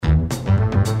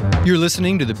You're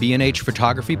listening to the B&H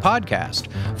Photography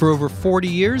Podcast. For over 40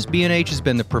 years, B&H has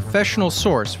been the professional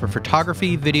source for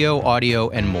photography, video,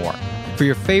 audio, and more. For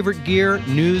your favorite gear,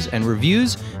 news, and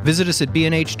reviews, visit us at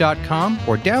bnh.com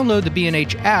or download the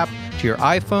B&H app to your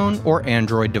iPhone or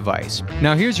Android device.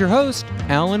 Now here's your host,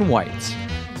 Alan Weitz.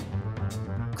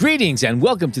 Greetings and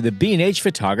welcome to the B&H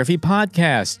Photography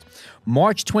Podcast.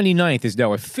 March 29th is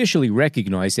now officially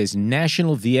recognized as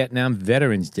National Vietnam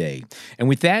Veterans Day. And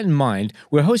with that in mind,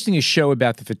 we're hosting a show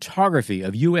about the photography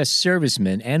of U.S.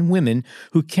 servicemen and women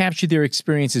who captured their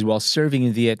experiences while serving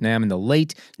in Vietnam in the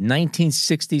late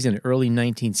 1960s and early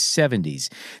 1970s.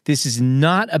 This is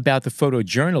not about the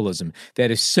photojournalism that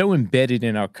is so embedded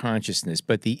in our consciousness,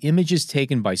 but the images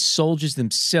taken by soldiers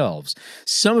themselves,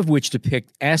 some of which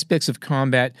depict aspects of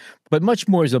combat, but much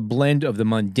more as a blend of the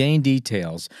mundane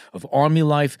details of Army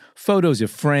life, photos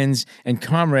of friends and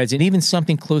comrades, and even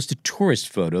something close to tourist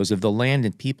photos of the land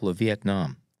and people of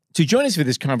Vietnam. To join us for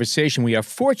this conversation, we are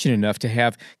fortunate enough to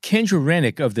have Kendra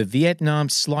Rennick of the Vietnam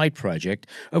Slide Project,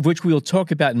 of which we will talk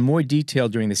about in more detail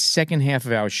during the second half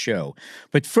of our show.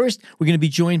 But first, we're going to be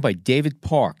joined by David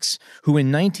Parks, who in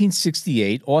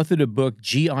 1968 authored a book,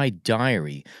 GI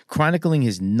Diary, chronicling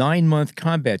his 9-month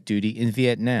combat duty in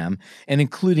Vietnam and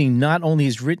including not only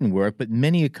his written work, but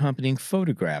many accompanying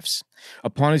photographs.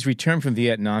 Upon his return from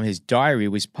Vietnam, his diary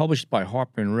was published by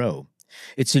Harper & Row.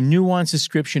 It's a nuanced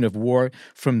description of war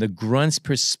from the grunt's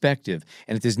perspective,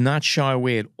 and it does not shy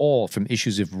away at all from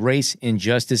issues of race,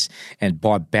 injustice, and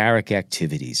barbaric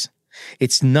activities.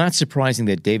 It's not surprising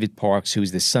that David Parks, who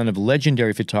is the son of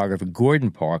legendary photographer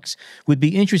Gordon Parks, would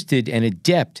be interested and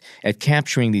adept at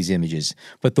capturing these images,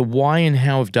 but the why and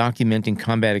how of documenting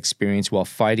combat experience while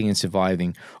fighting and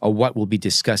surviving are what we'll be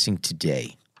discussing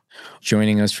today.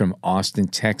 Joining us from Austin,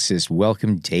 Texas,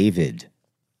 welcome, David.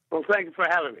 Well, thank you for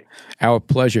having me. Our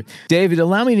pleasure. David,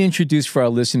 allow me to introduce for our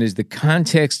listeners the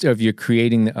context of your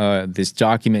creating this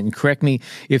document, and correct me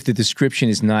if the description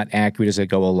is not accurate as I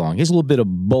go along. Here's a little bit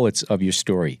of bullets of your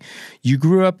story. You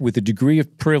grew up with a degree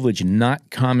of privilege not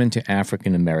common to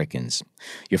African Americans.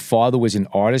 Your father was an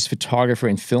artist, photographer,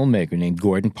 and filmmaker named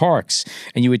Gordon Parks,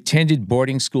 and you attended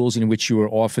boarding schools in which you were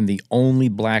often the only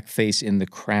black face in the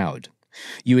crowd.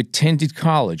 You attended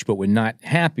college but were not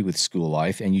happy with school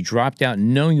life, and you dropped out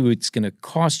knowing it was going to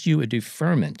cost you a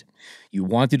deferment. You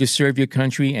wanted to serve your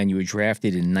country, and you were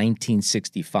drafted in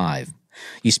 1965.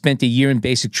 You spent a year in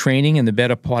basic training and the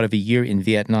better part of a year in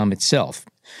Vietnam itself.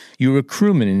 You were a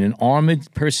crewman in an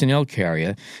armored personnel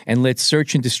carrier and led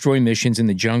search and destroy missions in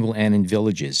the jungle and in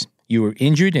villages. You were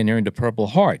injured and earned a Purple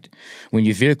Heart when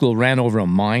your vehicle ran over a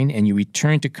mine, and you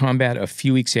returned to combat a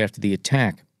few weeks after the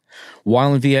attack.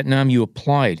 While in Vietnam, you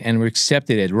applied and were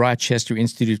accepted at Rochester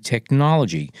Institute of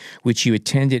Technology, which you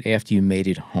attended after you made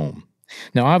it home.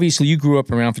 Now, obviously, you grew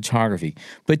up around photography,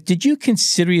 but did you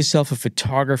consider yourself a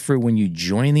photographer when you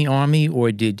joined the Army,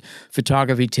 or did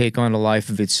photography take on a life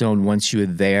of its own once you were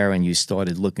there and you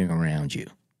started looking around you?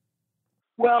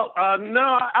 Well,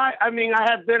 no, I mean,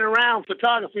 I have been around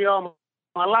photography all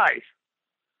my life,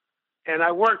 and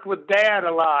I worked with Dad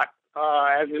a lot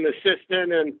as an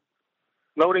assistant and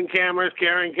loading cameras,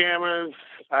 carrying cameras.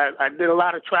 I did a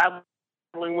lot of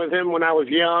traveling with him when I was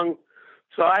young.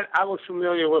 So I was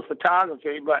familiar with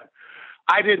photography, but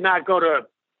I did not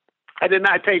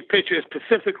take pictures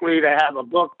specifically to have a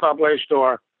book published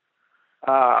or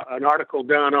an article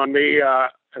done on me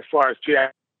as far as GI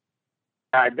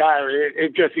Diary.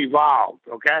 It just evolved,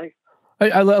 okay?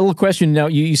 A little question. Now,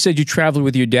 you said you traveled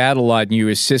with your dad a lot and you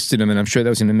assisted him, and I'm sure that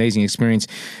was an amazing experience.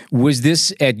 Was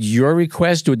this at your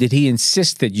request, or did he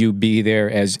insist that you be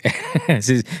there as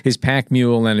his pack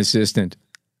mule and assistant?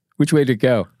 Which way to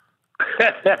go?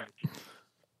 It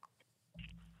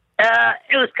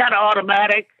was kind of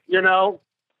automatic, you know.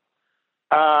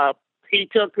 He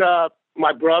took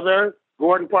my brother,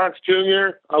 Gordon Parks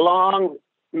Jr., along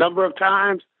a number of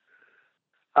times.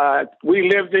 We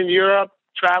lived in Europe.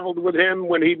 Traveled with him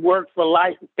when he worked for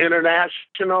Life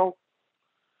International.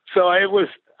 So it was,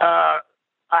 I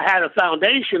had a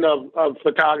foundation of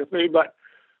photography, but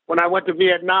when I went to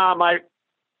Vietnam, I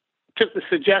took the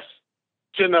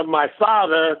suggestion of my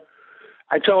father.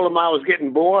 I told him I was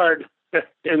getting bored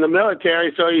in the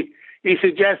military, so he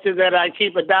suggested that I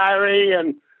keep a diary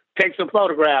and take some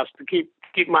photographs to keep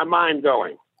my mind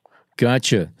going.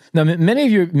 Gotcha. Now, many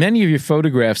of your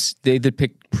photographs, they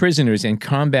depict prisoners and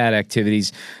combat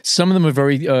activities. Some of them are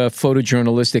very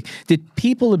photojournalistic. Did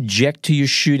people object to your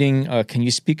shooting? Can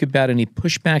you speak about any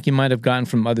pushback you might have gotten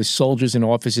from other soldiers and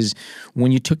officers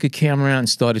when you took a camera out and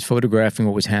started photographing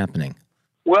what was happening?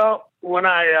 Well, when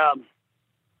I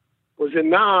was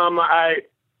in Nam, I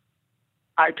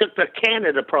I took the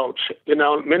candid approach. You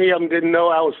know, many of them didn't know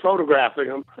I was photographing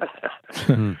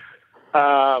them.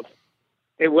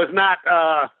 It was not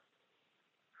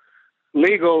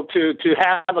legal to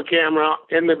have a camera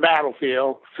in the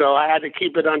battlefield, so I had to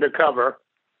keep it undercover.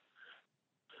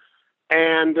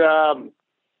 And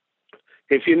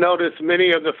if you notice,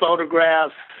 many of the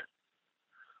photographs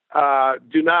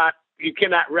you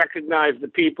cannot recognize the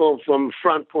people from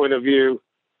front point of view.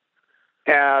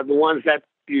 The ones that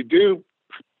you do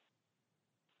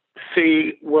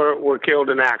see were killed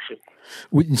in action.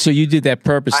 So you did that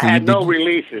purposely? I had no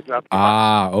releases.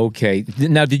 Okay.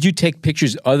 Now, did you take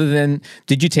pictures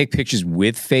did you take pictures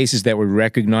with faces that were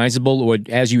recognizable? Or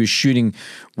as you were shooting,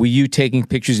 were you taking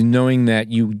pictures knowing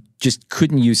that you just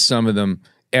couldn't use some of them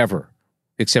ever,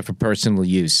 except for personal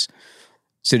use?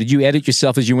 So did you edit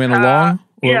yourself as you went along?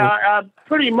 Yeah,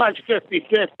 pretty much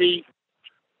 50-50.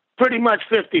 Pretty much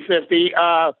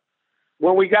 50-50.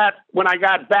 When I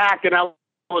got back and I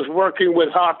was working with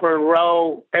Harper and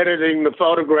Row, editing the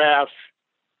photographs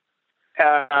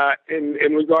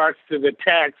in regards to the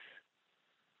text,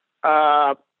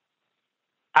 I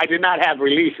did not have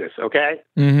releases, okay?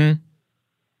 Mm-hmm.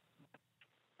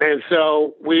 And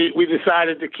so we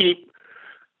decided to keep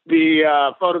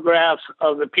the photographs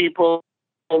of the people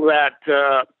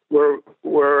that were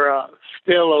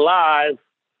still alive.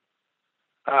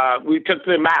 We took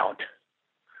them out.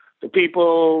 The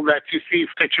people that you see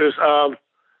pictures of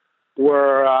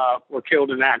were killed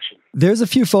in action. There's a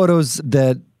few photos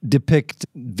that depict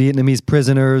Vietnamese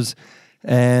prisoners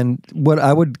and what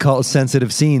I would call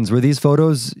sensitive scenes. Were these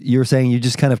photos, you're saying you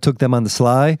just kind of took them on the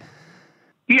sly?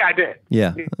 Yeah, I did.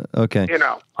 Yeah, okay. You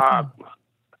know,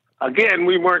 again,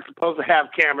 we weren't supposed to have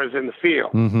cameras in the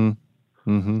field. Mm-hmm.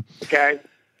 Mm-hmm. Okay?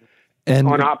 And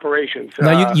on operations.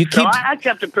 Now you keep... So I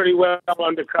kept it pretty well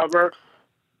undercover.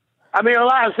 I mean, a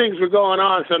lot of things were going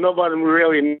on, so nobody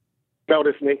really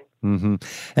noticed me. Mm-hmm.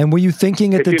 And were you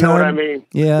thinking at the time? You know what I mean?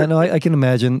 Yeah, no, I can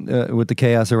imagine with the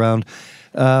chaos around.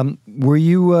 Were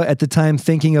you at the time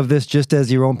thinking of this just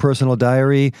as your own personal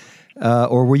diary,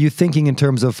 or were you thinking in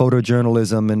terms of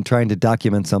photojournalism and trying to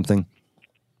document something?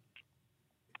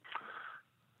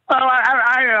 Well,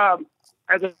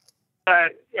 as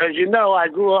you know, I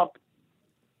grew up,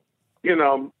 you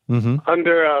know,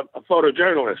 under a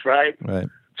photojournalist, right? Right.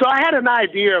 So I had an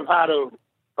idea of how to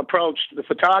approach the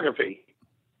photography.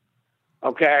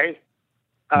 Okay.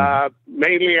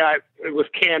 Mainly it was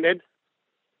candid.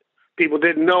 People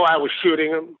didn't know I was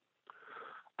shooting them.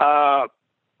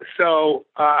 So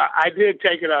I did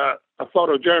take a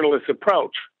photojournalist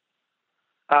approach.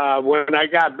 When I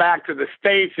got back to the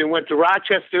States and went to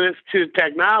Rochester Institute of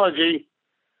Technology,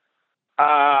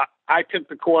 I took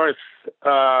the course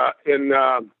in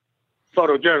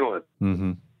photojournalism.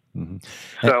 Mm-hmm. Mm-hmm.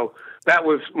 So that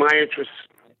was my interest.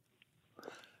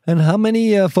 And how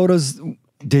many photos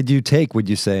did you take, would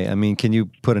you say? I mean, can you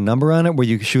put a number on it? Were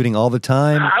you shooting all the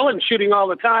time? I wasn't shooting all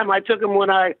the time. I took them when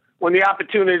the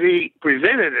opportunity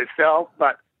presented itself.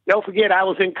 But don't forget, I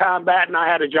was in combat and I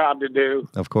had a job to do.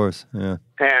 Of course, yeah.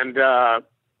 And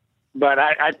but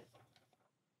I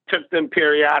took them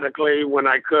periodically when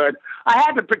I could. I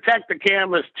had to protect the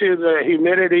cameras to the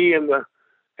humidity and the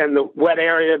wet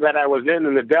area that I was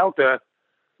in the Delta.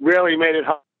 Really made it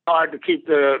hard to keep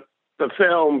the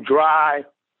film dry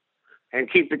and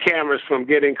keep the cameras from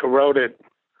getting corroded.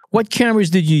 What cameras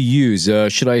did you use?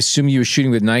 Should I assume you were shooting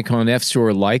with Nikon Fs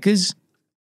or Leicas?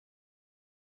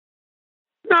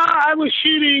 No, I was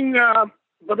shooting,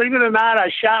 believe it or not,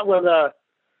 I shot with a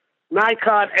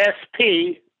Nikon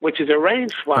SP, which is a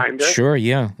rangefinder. Sure,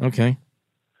 yeah, okay.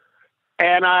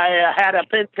 And I had a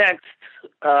Pentax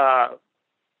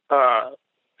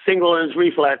single lens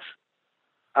reflex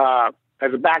as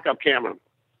a backup camera.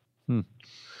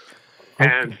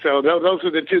 And so those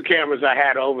were the two cameras I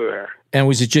had over there. And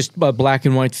was it just black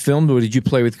and white filmed, or did you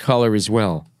play with color as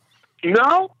well?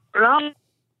 No,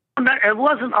 it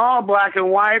wasn't all black and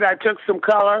white. I took some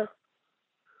color.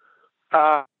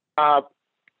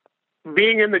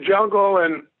 Being in the jungle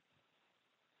and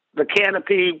the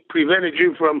canopy prevented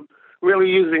you from really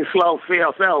using slow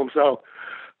film. So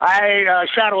I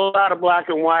shot a lot of black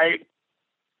and white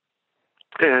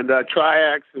and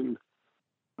Tri-X, and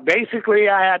basically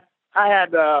I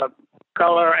had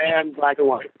color and black and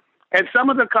white. And some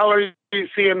of the color you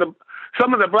see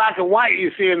some of the black and white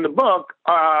you see in the book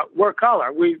were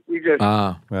color. We just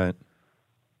right.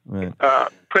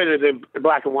 printed in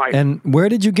black and white. And where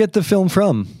did you get the film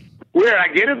from? Where I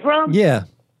get it from? Yeah.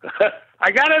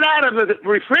 I got it out of the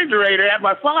refrigerator at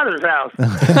my father's house.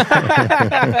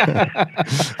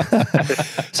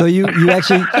 So you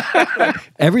actually,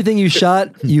 everything you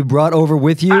shot, you brought over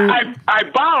with you? I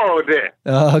borrowed it.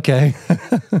 Okay.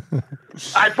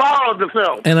 I borrowed the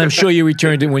film. And I'm sure you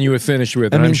returned it when you were finished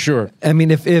with it, I'm sure. I mean,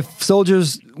 if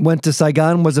soldiers went to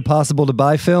Saigon, was it possible to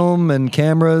buy film and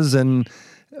cameras,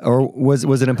 or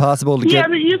was it impossible to get? Yeah, I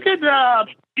mean, you could,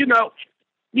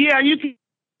 you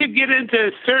could get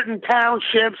into certain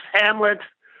townships, hamlets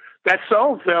that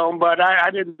sold film, but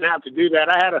I didn't have to do that.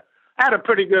 I had a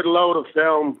pretty good load of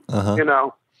film,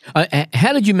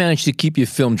 How did you manage to keep your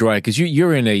film dry? Because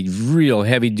you're in a real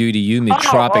heavy-duty, humid,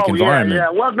 tropic environment. Yeah.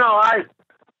 Well, no, I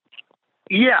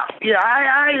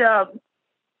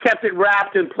kept it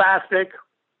wrapped in plastic.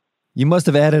 You must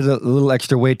have added a little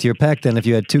extra weight to your pack then if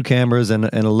you had two cameras and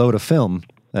a load of film.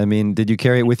 I mean, did you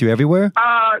carry it with you everywhere?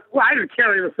 Well, I didn't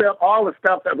carry the film, all the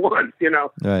stuff at once,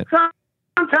 Right.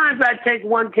 Sometimes I'd take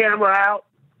one camera out.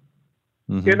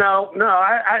 Mm-hmm. No,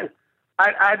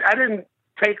 I didn't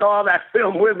take all that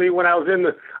film with me when I was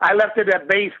I left it at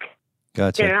base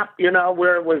Gotcha. camp,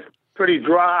 where it was pretty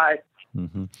dry,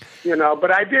 Mm-hmm.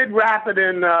 but I did wrap it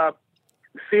in,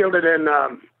 sealed it in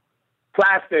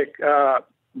plastic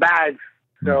bags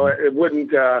so it wouldn't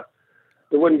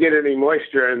get any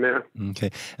moisture in there.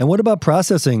 Okay. And what about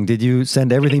processing? Did you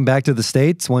send everything back to the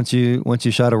States once you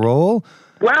shot a roll?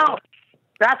 Well,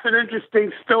 that's an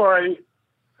interesting story.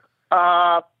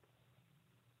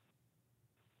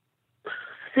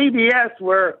 CBS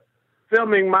were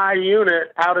filming my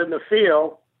unit out in the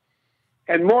field,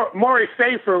 and Maury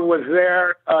Safer was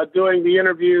there doing the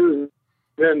interviews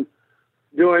and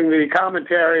doing the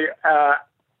commentary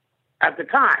at the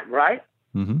time, right?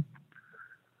 Mm-hmm.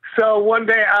 So one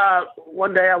day I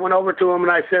went over to him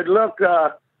and I said, "Look,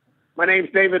 my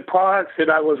name's David Parks,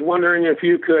 and I was wondering if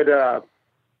you could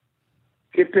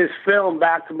get this film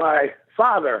back to my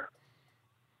father."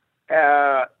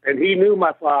 And he knew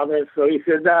my father, so he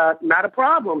said, "Not a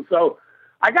problem." So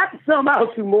I got the film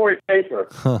out to Maury Safer.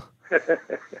 Huh.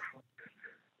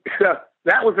 So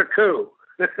that was a coup.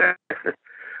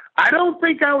 I don't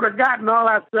think I would have gotten all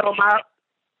that film out.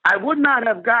 I would not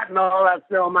have gotten all that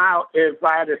film out if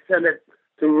I had to send it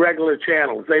to regular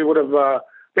channels. They would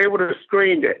have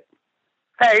screened it.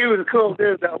 Hey, he was a cool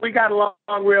dude, though. We got along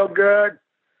real good.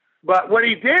 But what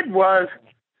he did was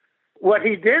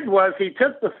he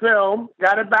took the film,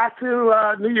 got it back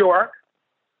to New York,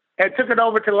 and took it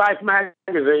over to Life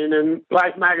magazine, and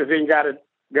Life magazine got it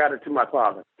to my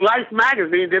father. Life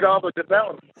magazine did all the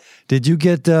development. Did you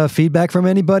get feedback from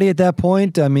anybody at that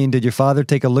point? I mean, did your father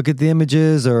take a look at the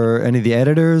images or any of the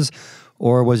editors,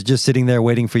 or was just sitting there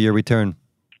waiting for your return?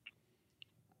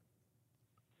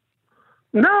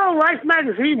 No, Life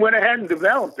magazine went ahead and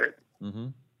developed it. Mm-hmm.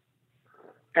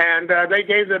 And they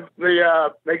gave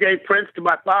they gave prints to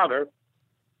my father.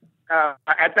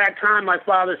 At that time, my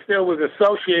father still was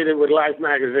associated with Life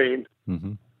magazine.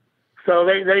 Mm-hmm. So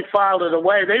they filed it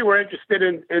away. They were interested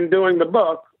in doing the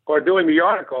book or doing the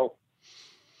article,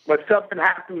 but something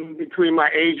happened between my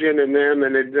agent and them,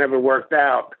 and it never worked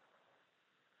out.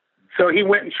 So he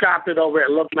went and shopped it over at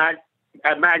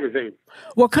at magazine.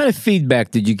 What kind of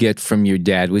feedback did you get from your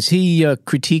dad? Was he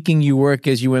critiquing your work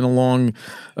as you went along,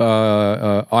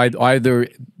 either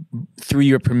through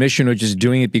your permission or just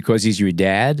doing it because he's your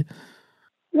dad?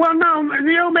 Well, no,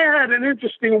 the old man had an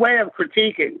interesting way of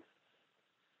critiquing.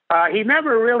 He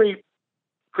never really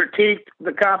critiqued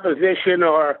the composition,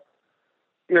 or,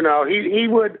 he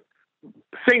would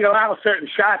single out certain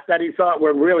shots that he thought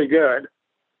were really good.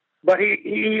 But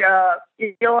he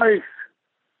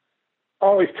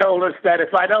always told us that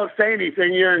if I don't say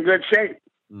anything, you're in good shape.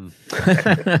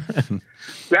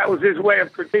 That was his way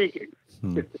of critiquing.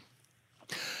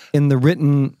 In the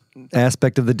written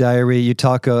aspect of the diary, you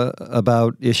talk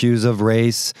about issues of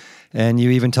race, and you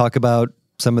even talk about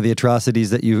some of the atrocities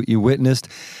that you witnessed.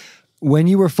 When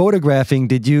you were photographing,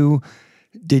 did you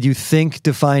think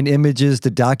to find images to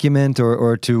document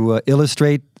or to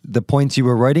illustrate the points you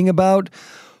were writing about?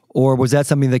 Or was that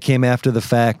something that came after the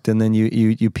fact, and then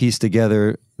you pieced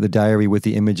together the diary with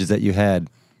the images that you had?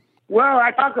 Well,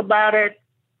 I talk about it,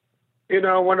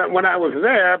 when I was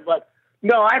there, but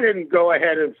no, I didn't go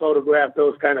ahead and photograph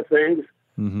those kind of things.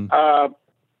 Mm-hmm.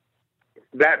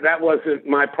 That wasn't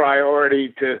my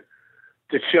priority to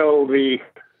show the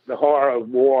horror of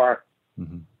war.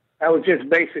 Mm-hmm. I was just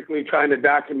basically trying to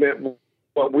document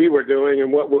what we were doing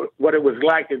and what it was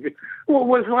like. What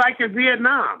was like in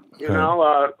Vietnam.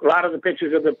 A lot of the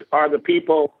pictures are the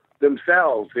people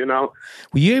themselves. Were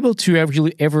you able to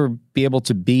ever be able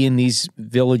to be in these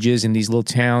villages, in these little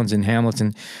towns and hamlets,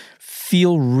 and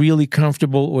feel really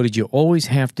comfortable, or did you always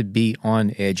have to be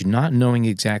on edge, not knowing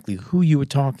exactly who you were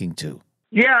talking to?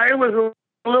 Yeah, it was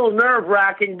a little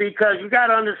nerve-wracking because you got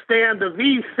to understand the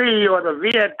VC or the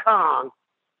Viet Cong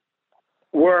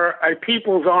were a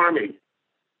people's army.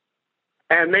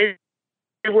 And they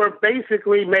were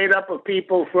basically made up of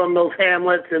people from those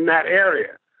hamlets in that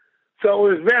area. So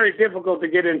it was very difficult to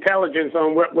get intelligence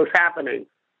on what was happening.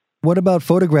 What about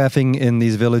photographing in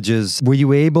these villages? Were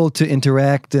you able to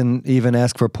interact and even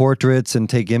ask for portraits and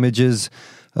take images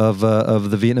of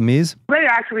the Vietnamese? They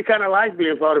actually kind of liked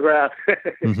being photographed.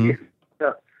 Mm-hmm.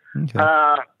 So,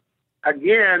 Okay.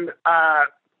 again, I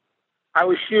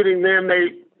was shooting them.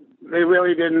 They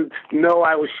really didn't know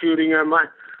I was shooting them.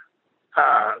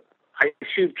 I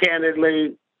shoot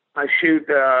candidly. I shoot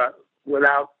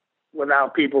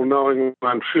without people knowing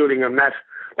I'm shooting them.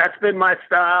 That's been my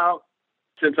style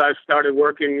since I started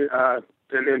working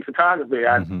in photography.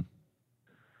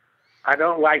 I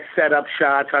don't like setup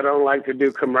shots. I don't like to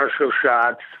do commercial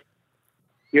shots.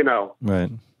 You know,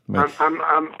 Right.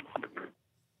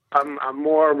 I'm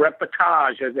more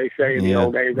reportage, as they say in the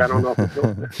old days. I don't know if it's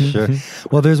doing Sure.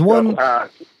 Well, there's one.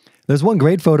 There's one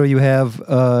great photo you have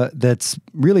that's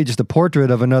really just a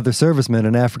portrait of another serviceman,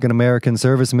 an African-American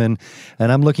serviceman,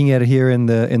 and I'm looking at it here in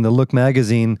the Look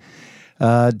magazine.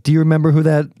 Do you remember who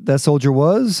that soldier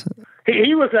was?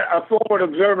 He was a forward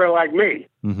observer like me.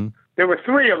 Mm-hmm. There were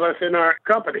three of us in our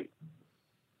company,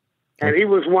 and he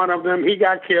was one of them. He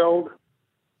got killed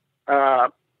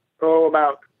about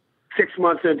 6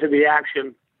 months into the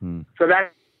action. So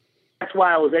that's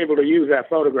why I was able to use that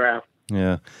photograph.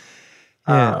 Yeah.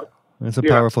 Yeah. It's a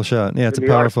powerful shot. Yeah, it's a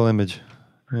powerful image.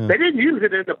 Yeah. They didn't use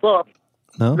it in the book.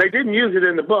 No? They didn't use it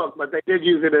in the book, but they did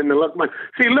use it in the Look magazine.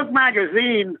 See, Look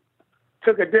magazine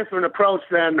took a different approach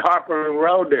than Harper and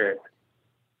Row did.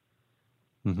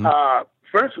 Mm-hmm.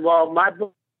 First of all, my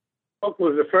book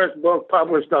was the first book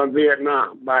published on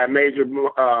Vietnam by a major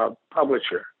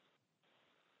publisher.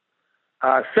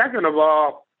 Second of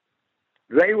all,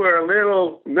 they were a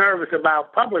little nervous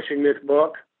about publishing this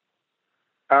book.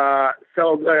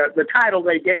 So the title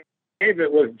they gave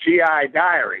it was GI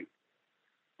Diary.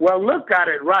 Well, Look got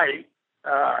it right.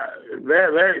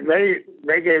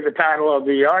 They gave the title of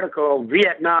the article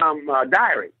Vietnam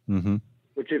Diary, Mm-hmm.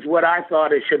 which is what I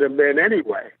thought it should have been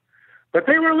anyway. But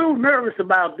they were a little nervous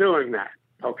about doing that.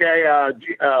 Okay,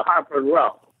 Harper and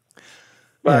Row.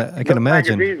 But Yeah, I can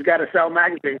imagine. Magazine's got to sell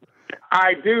magazines.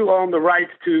 I do own the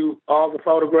rights to all the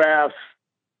photographs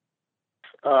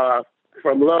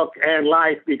from Look and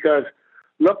Life because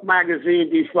Look magazine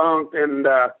defunct, and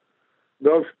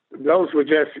those were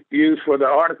just used for the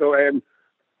article. And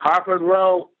Harper and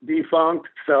Row defunct,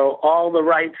 so all the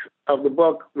rights of the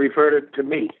book referred it to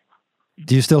me.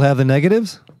 Do you still have the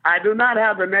negatives? I do not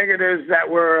have the negatives that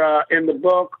were in the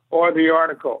book or the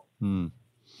article. I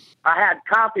had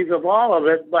copies of all of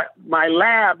it, but my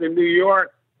lab in New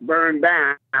York burned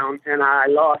down, and I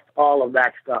lost all of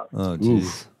that stuff. Oh,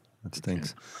 jeez. That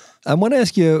stinks. I want to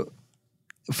ask you,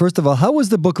 first of all, how was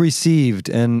the book received,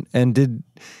 and did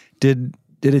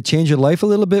it change your life a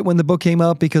little bit when the book came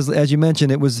out? Because, as you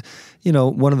mentioned, it was,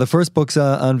 one of the first books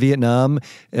on Vietnam.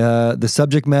 The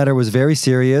subject matter was very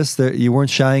serious. You weren't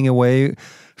shying away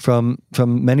from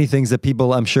many things that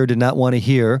people, I'm sure, did not want to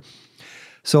hear.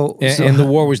 So the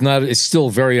war was it's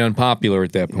still very unpopular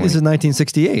at that point. This is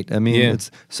 1968. I mean,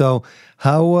 so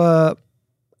how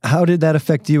did that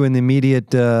affect you in the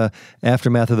immediate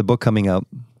aftermath of the book coming out?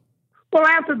 Well,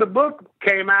 after the book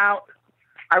came out,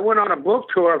 I went on a book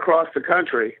tour across the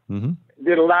country. Mm-hmm.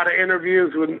 Did a lot of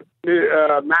interviews with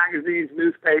magazines,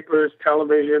 newspapers,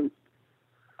 television.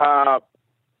 That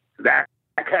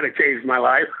kind of changed my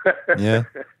life. Yeah.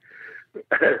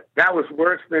 That was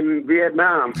worse than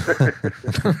Vietnam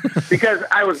because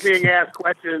I was being asked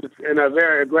questions in a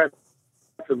very aggressive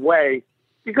way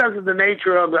because of the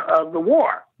nature of the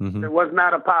war. Mm-hmm. It was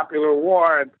not a popular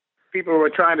war, and people were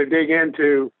trying to dig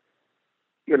into,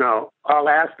 all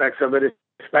aspects of it,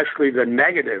 especially the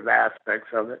negative aspects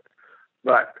of it.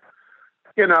 But,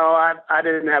 I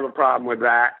didn't have a problem with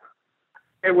that.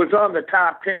 It was on the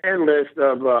top 10 list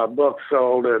of books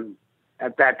sold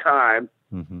at that time.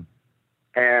 Mm-hmm.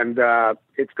 And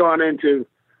it's gone into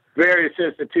various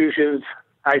institutions,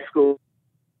 high schools,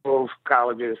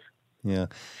 colleges. Yeah.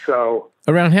 So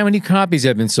around how many copies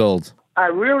have been sold? I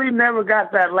really never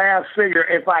got that last figure.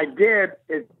 If I did,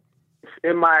 it's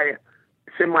in my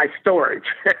storage.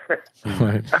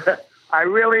 Right. I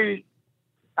really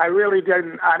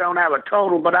didn't. I don't have a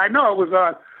total, but I know it was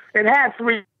on. It had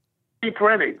 3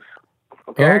 printings.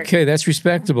 Okay, that's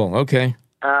respectable. Okay.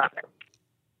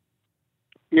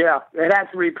 Yeah, it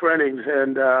had 3 printings,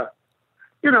 and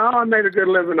I made a good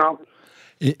living off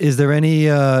it. Is there any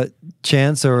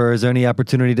chance, or is there any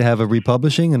opportunity to have a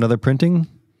republishing, another printing?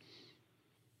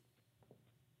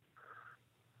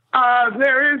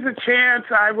 There is a chance.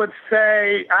 I would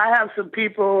say I have some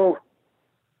people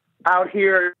out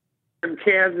here in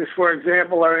Kansas, for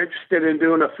example, are interested in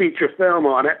doing a feature film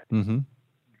on it. Mm-hmm.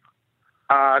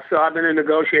 So I've been in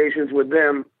negotiations with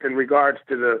them in regards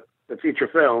to the feature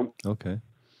film. Okay.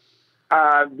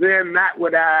 Then that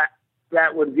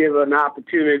would give an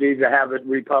opportunity to have it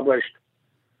republished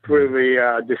through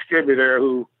the distributor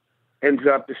who ends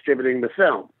up distributing the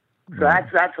film. So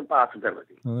that's a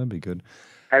possibility. Oh, that'd be good.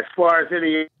 As far as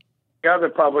any other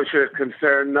publisher is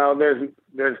concerned, no, there's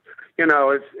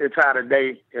it's out of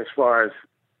date as far as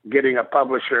getting a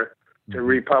publisher to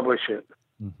republish it.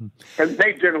 Mm-hmm. And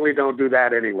they generally don't do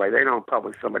that anyway. They don't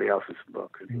publish somebody else's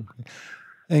book. Okay.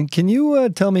 And can you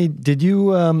tell me, did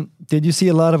you see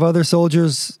a lot of other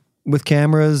soldiers with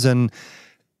cameras, and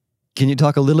can you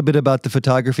talk a little bit about the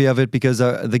photography of it? Because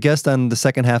the guest on the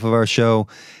second half of our show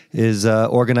is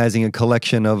organizing a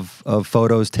collection of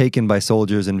photos taken by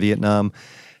soldiers in Vietnam.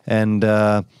 And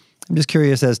I'm just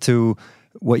curious as to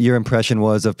what your impression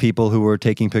was of people who were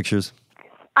taking pictures.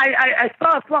 I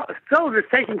saw soldiers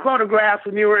taking photographs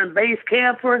when you were in base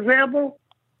camp, for example.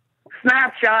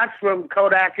 Snapshots from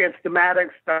Kodak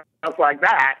Instamatic, stuff like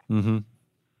that. Mm-hmm.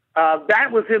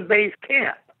 That was in base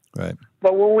camp. Right.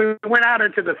 But when we went out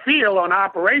into the field on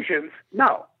operations,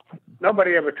 no.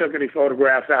 Nobody ever took any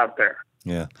photographs out there.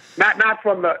 Yeah. Not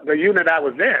from the unit I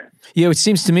was in. Yeah, it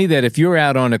seems to me that if you're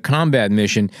out on a combat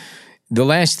mission, the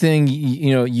last thing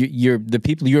the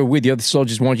people you're with, the other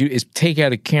soldiers want you is take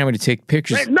out a camera to take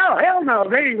pictures. No, hell no.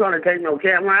 They ain't going to take no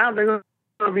camera out. They're going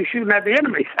to be shooting at the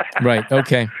enemy. Right.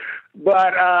 Okay.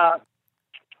 But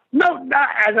no,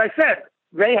 as I said,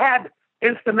 they had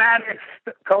Instamatic,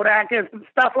 Kodak, and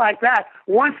stuff like that.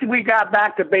 Once we got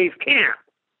back to base camp,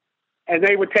 and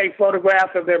they would take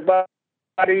photographs of their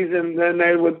buddies, and then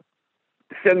they would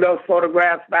send those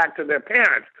photographs back to their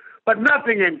parents. But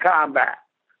nothing in combat.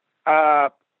 I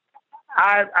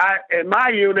in my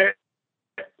unit,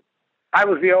 I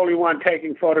was the only one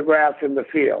taking photographs in the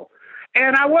field,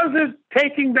 and I wasn't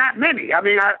taking that many. I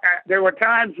mean, there were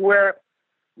times where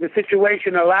the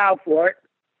situation allowed for it,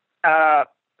 but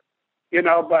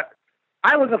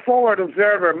I was a forward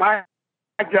observer. My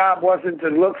job wasn't to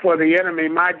look for the enemy.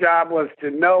 My job was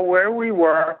to know where we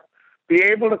were, be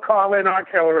able to call in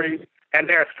artillery and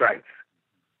airstrikes.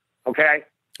 Okay.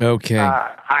 Okay.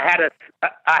 I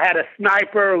had a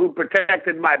sniper who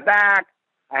protected my back.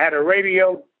 I had a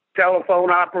radio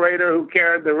telephone operator who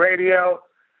carried the radio,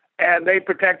 and they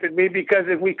protected me because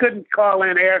if we couldn't call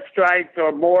in airstrikes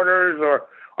or mortars or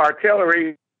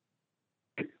artillery,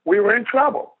 we were in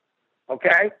trouble.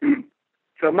 Okay?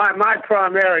 So my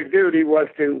primary duty was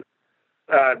to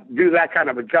do that kind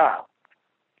of a job.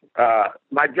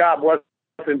 My job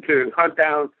wasn't to hunt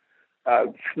down a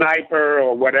sniper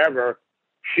or whatever,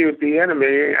 shoot the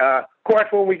enemy. Of course,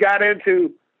 when we got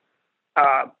into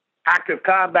active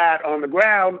combat on the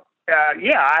ground,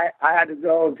 I had to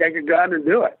go and take a gun and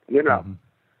do it, Mm-hmm.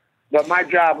 But my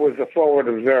job was a forward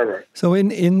observer. So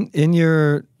in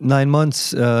your 9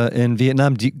 months in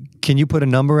Vietnam, can you put a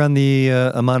number on the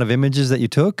amount of images that you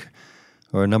took,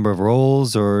 or a number of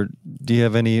rolls, or do you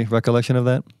have any recollection of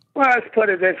that? Well, let's put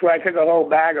it this way. I took a whole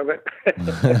bag of it.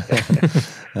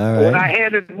 All right. When I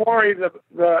handed Maury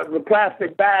the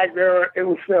plastic bag, it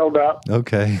was filled up.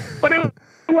 Okay. But it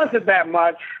wasn't that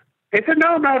much. It's a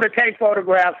no-no to take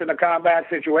photographs in a combat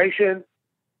situation,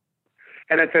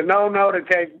 and it's a no-no to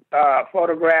take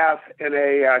photographs in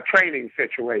a training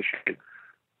situation.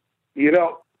 You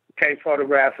don't take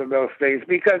photographs of those things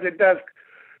because it does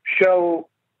show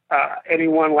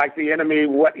anyone like the enemy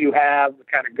what you have, the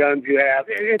kind of guns you have.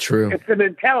 True. It's an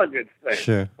intelligence thing.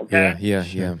 Sure. Okay?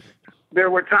 Yeah. There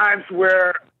were times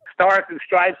where Stars and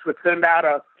Stripes would send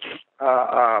out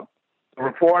a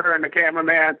reporter and a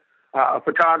cameraman, a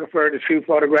photographer to shoot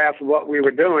photographs of what we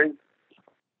were doing.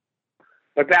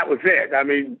 But that was it. I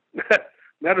mean,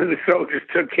 none of the soldiers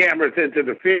took cameras into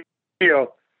the field.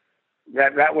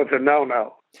 That was a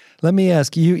no-no. Let me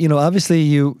ask you. Obviously,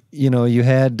 you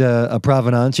had a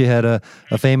provenance. You had a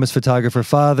famous photographer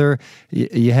father.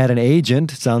 You had an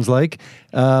agent. Sounds like,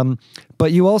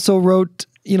 but you also wrote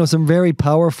some very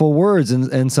powerful words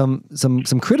and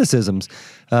some criticisms,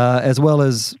 as well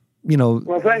as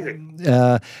Well, thank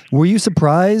you. Were you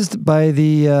surprised by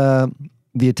the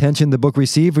attention the book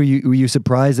received? Were you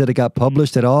surprised that it got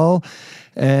published at all?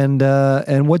 And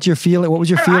what's your feeling? What was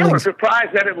your feelings? I was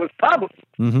surprised that it was published.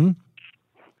 Mm-hmm.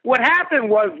 What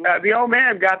happened was the old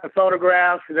man got the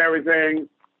photographs and everything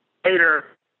later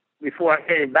before I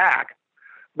came back.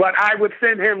 But I would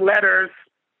send him letters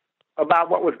about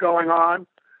what was going on.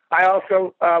 I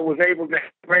also was able to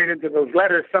integrate into those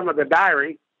letters some of the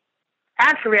diary.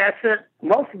 Actually, I sent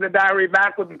most of the diary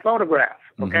back with the photographs.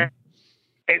 Okay,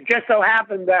 It just so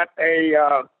happened that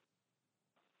a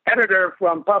editor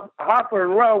from Harper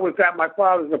and Row was at my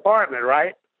father's apartment,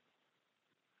 right?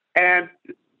 And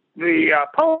the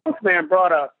postman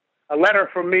brought a letter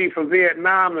from me from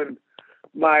Vietnam, and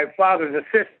my father's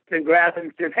assistant grabbed it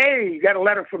and said, "Hey, you got a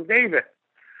letter from David."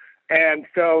 And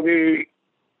so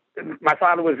my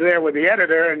father was there with the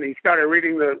editor, and he started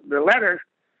reading the letters,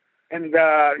 and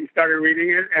he started reading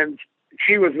it, and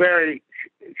she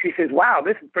says, "Wow,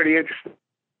 this is pretty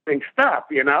interesting stuff,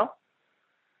 you know."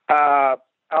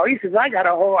 He says, I got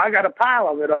a pile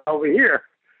of it over here.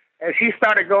 And she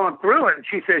started going through it, and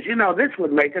she says, this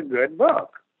would make a good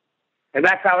book. And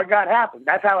that's how it happened.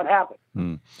 That's how it happened.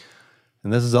 And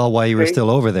this is all while you were still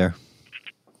over there.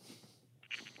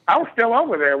 I was still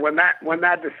over there when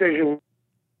that decision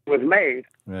was made.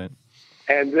 Right.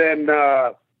 And then,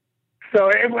 so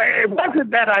it wasn't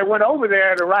that I went over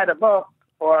there to write a book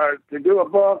or to do a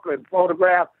book and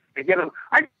photograph and get them.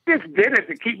 I just did it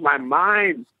to keep my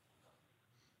mind,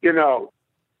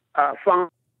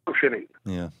 functioning.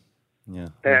 Yeah.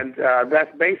 And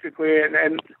that's basically it.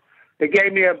 And it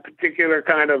gave me a particular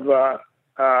kind of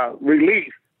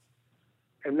relief.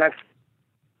 And that's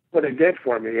what it did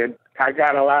for me. And I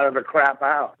got a lot of the crap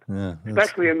out,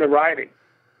 especially in the writing.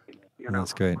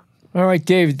 That's great. All right,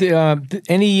 Dave,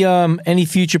 any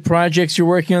future projects you're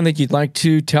working on that you'd like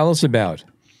to tell us about?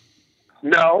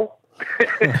 No.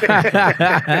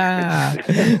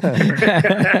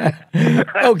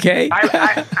 Okay.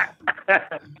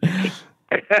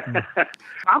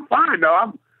 I'm fine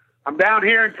though. I'm down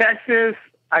here in Texas.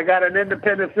 I got an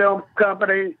independent film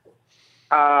company,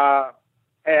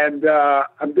 and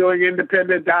I'm doing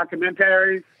independent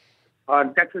documentaries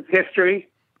on Texas history,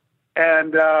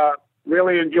 and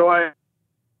really enjoying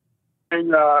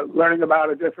learning about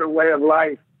a different way of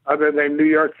life other than New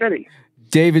York City.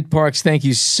 David Parks, thank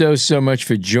you so much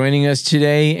for joining us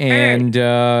today. And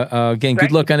again,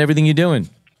 good luck on everything you're doing.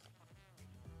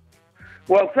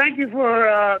 Well, thank you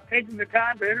for taking the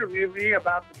time to interview me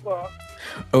about the book.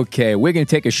 Okay, we're going to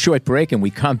take a short break, and we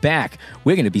come back.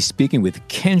 We're going to be speaking with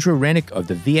Kendra Rennick of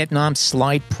the Vietnam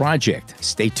Slide Project.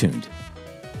 Stay tuned.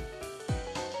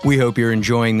 We hope you're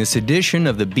enjoying this edition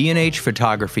of the B&H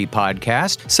Photography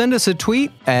Podcast. Send us a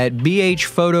tweet at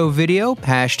BHPhotoVideo,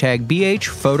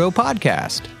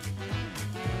 #BHPhotoPodcast.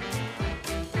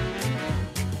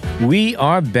 We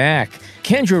are back.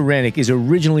 Kendra Rennick is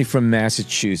originally from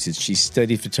Massachusetts. She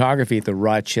studied photography at the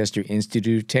Rochester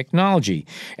Institute of Technology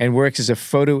and works as a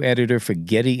photo editor for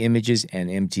Getty Images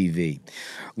and MTV.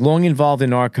 Long involved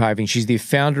in archiving, she's the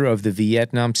founder of the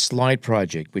Vietnam Slide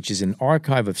Project, which is an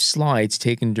archive of slides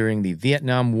taken during the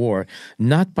Vietnam War,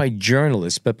 not by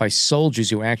journalists, but by soldiers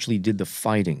who actually did the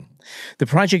fighting. The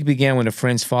project began when a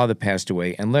friend's father passed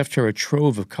away and left her a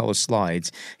trove of color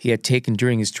slides he had taken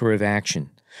during his tour of action.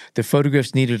 The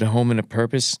photographs needed a home and a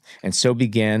purpose, and so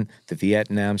began the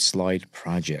Vietnam Slide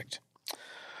Project.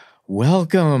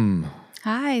 Welcome.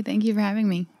 Hi, thank you for having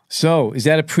me. So, is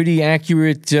that a pretty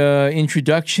accurate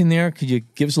introduction there? Could you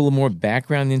give us a little more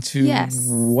background into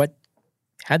how'd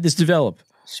this develop?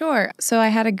 Sure. So I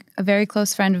had a very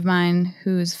close friend of mine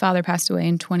whose father passed away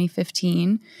in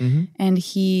 2015, and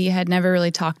he had never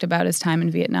really talked about his time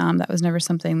in Vietnam. That was never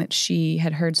something that she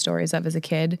had heard stories of as a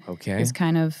kid. Okay. It was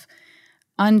kind of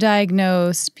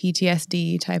undiagnosed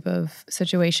PTSD type of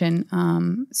situation.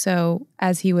 So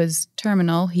as he was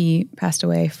terminal, he passed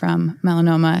away from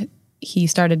melanoma. He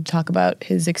started to talk about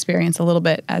his experience a little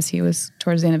bit as he was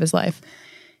towards the end of his life.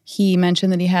 He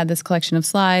mentioned that he had this collection of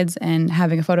slides, and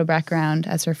having a photo background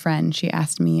as her friend, she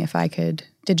asked me if I could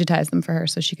digitize them for her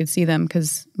so she could see them,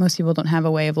 because most people don't have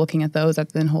a way of looking at those other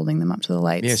than holding them up to the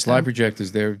lights. Yeah, slide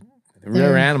projectors, they're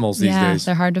rare animals these days. Yeah,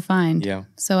 they're hard to find. Yeah.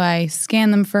 So I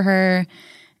scanned them for her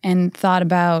and thought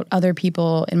about other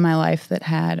people in my life that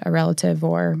had a relative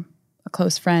or a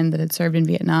close friend that had served in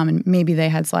Vietnam, and maybe they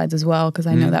had slides as well, because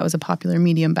I know that was a popular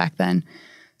medium back then.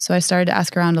 So I started to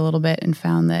ask around a little bit and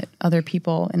found that other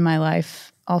people in my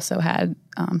life also had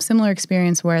similar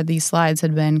experience where these slides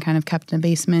had been kind of kept in a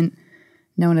basement.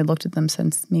 No one had looked at them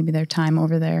since maybe their time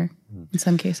over there in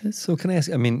some cases. So can I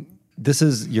ask, this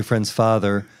is your friend's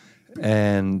father,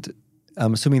 and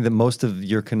I'm assuming that most of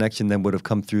your connection then would have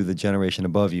come through the generation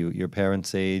above you, your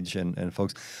parents' age and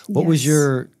folks. What was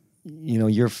your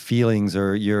feelings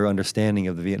or your understanding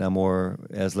of the Vietnam War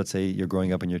as, let's say, you're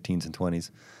growing up in your teens and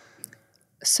 20s?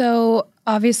 So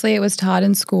obviously it was taught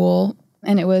in school.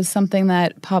 And it was something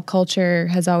that pop culture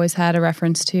has always had a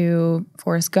reference to.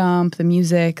 Forrest Gump, the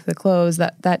music, the clothes,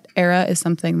 that era is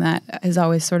something that has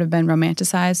always sort of been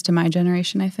romanticized to my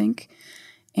generation, I think.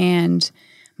 And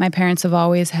my parents have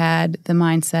always had the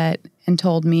mindset and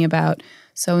told me about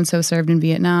so-and-so served in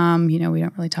Vietnam. We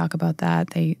don't really talk about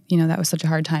that. That was such a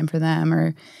hard time for them.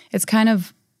 Or it's kind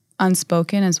of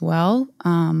unspoken as well.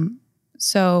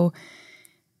 So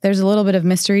there's a little bit of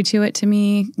mystery to it to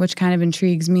me, which kind of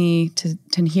intrigues me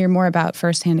to hear more about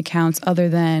firsthand accounts other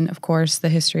than, of course, the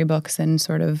history books and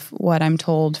sort of what I'm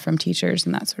told from teachers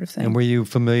and that sort of thing. And were you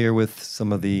familiar with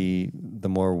some of the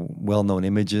more well-known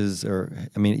images? Or,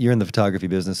 I mean, you're in the photography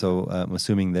business, so I'm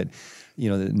assuming that,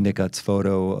 the Nick Utz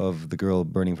photo of the girl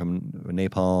burning from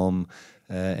napalm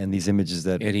and these images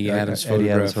that Eddie Adams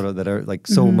photo that are like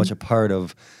so much a part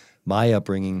of my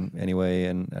upbringing anyway,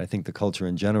 and I think the culture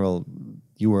in general,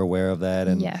 you were aware of that.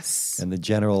 And, yes. And the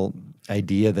general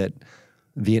idea that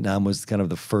Vietnam was kind of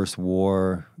the first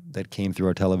war that came through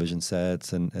our television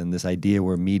sets, and this idea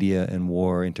where media and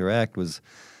war interact was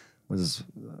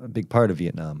a big part of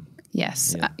Vietnam.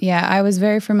 Yes. Yeah, I was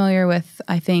very familiar with,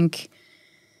 I think,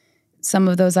 some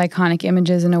of those iconic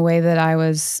images in a way that I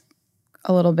was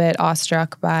a little bit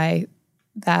awestruck by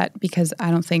that, because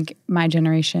I don't think my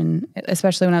generation,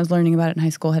 especially when I was learning about it in high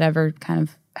school, had ever kind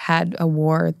of had a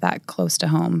war that close to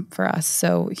home for us.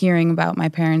 So hearing about my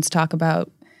parents talk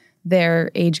about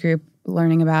their age group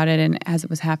learning about it and as it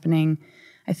was happening,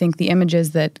 I think the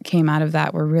images that came out of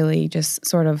that were really just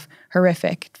sort of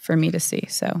horrific for me to see.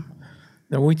 So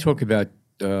now when we talk about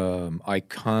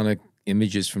iconic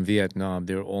images from Vietnam,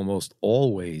 they're almost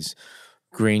always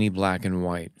grainy black and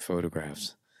white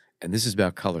photographs. And this is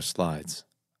about color slides.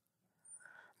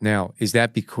 Now, is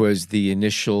that because the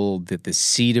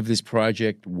seed of this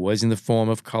project was in the form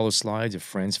of color slides? A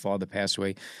friend's father passed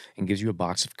away and gives you a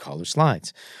box of color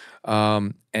slides.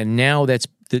 And now that's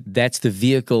the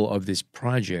vehicle of this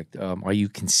project. Are you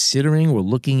considering or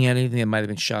looking at anything that might have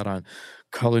been shot on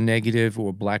color negative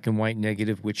or black and white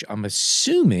negative, which I'm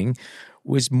assuming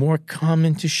was more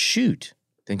common to shoot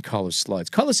than color slides?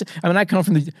 I come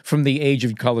from the age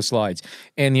of color slides,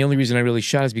 and the only reason I really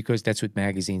shot is because that's what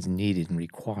magazines needed and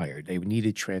required. They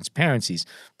needed transparencies,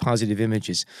 positive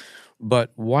images.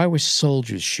 But why were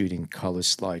soldiers shooting color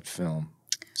slide film,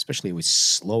 especially with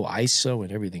slow ISO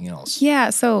and everything else? Yeah,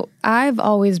 so I've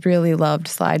always really loved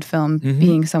slide film,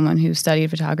 being someone who studied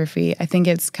photography. I think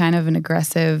it's kind of an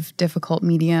aggressive, difficult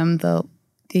medium.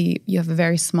 You have a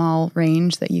very small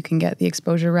range that you can get the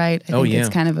exposure right. I think it's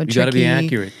kind of a tricky. You got to be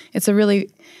accurate.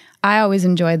 I always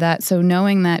enjoyed that. So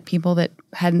knowing that people that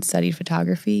hadn't studied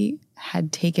photography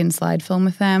had taken slide film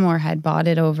with them or had bought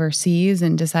it overseas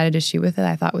and decided to shoot with it,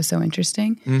 I thought was so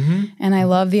interesting. And I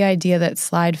love the idea that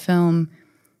slide film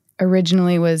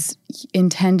originally was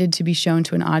intended to be shown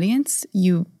to an audience.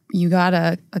 You got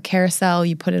a carousel,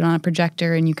 you put it on a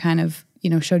projector, and you kind of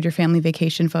showed your family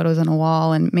vacation photos on a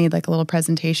wall and made like a little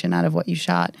presentation out of what you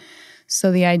shot.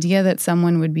 So the idea that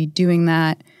someone would be doing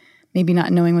that, maybe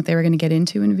not knowing what they were going to get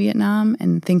into in Vietnam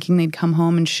and thinking they'd come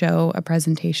home and show a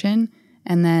presentation,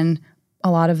 and then a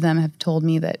lot of them have told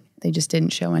me that they just didn't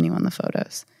show anyone the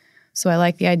photos. So I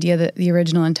like the idea that the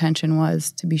original intention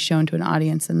was to be shown to an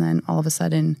audience, and then all of a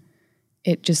sudden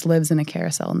it just lives in a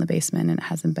carousel in the basement and it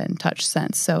hasn't been touched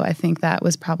since. So I think that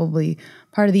was probably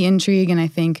part of the intrigue, and I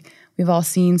think we've all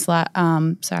seen black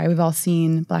and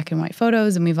white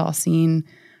photos, and we've all seen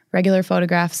regular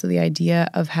photographs. So the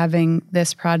idea of having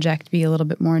this project be a little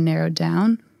bit more narrowed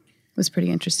down was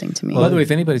pretty interesting to me. Well, by the way, if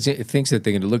anybody thinks that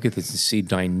they're going to look at this and see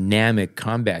dynamic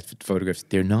combat photographs,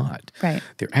 they're not. Right.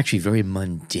 They're actually very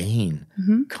mundane,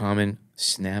 common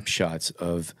snapshots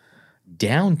of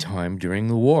downtime during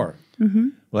the war.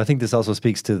 Well, I think this also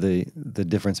speaks to the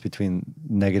difference between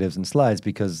negatives and slides,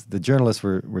 because the journalists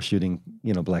were shooting,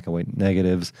 black and white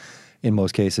negatives in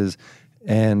most cases,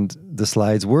 and the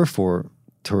slides were for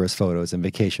tourist photos and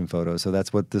vacation photos. So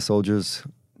that's what the soldiers,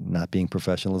 not being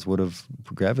professionals, would have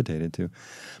gravitated to.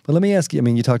 But let me ask you,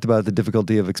 you talked about the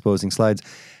difficulty of exposing slides.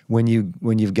 When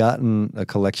you've gotten a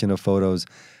collection of photos,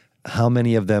 how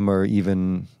many of them are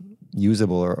even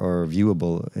usable or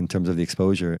viewable in terms of the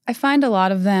exposure? I find a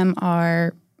lot of them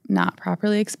are not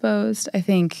properly exposed. I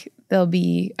think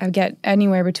I get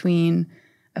anywhere between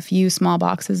a few small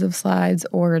boxes of slides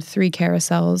or 3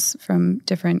 carousels from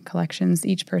different collections.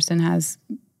 Each person has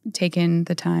taken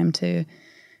the time to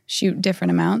shoot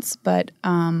different amounts, but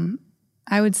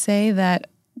I would say that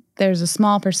there's a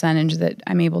small percentage that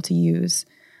I'm able to use.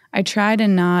 I try to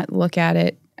not look at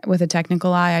it with a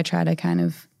technical eye. I try to kind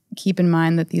of keep in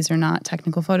mind that these are not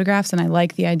technical photographs, and I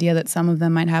like the idea that some of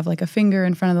them might have like a finger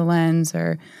in front of the lens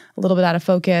or a little bit out of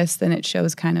focus. Then it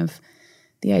shows kind of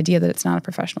the idea that it's not a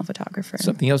professional photographer.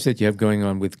 Something else that you have going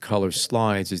on with color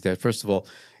slides is that, first of all,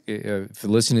 for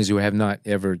listeners who have not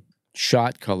ever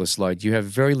shot color slides, you have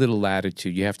very little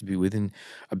latitude. You have to be within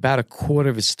about a quarter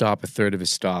of a stop, a third of a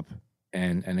stop.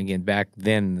 And again, back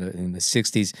then in the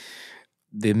 60s,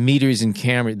 the meters in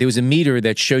camera, there was a meter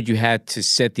that showed you had to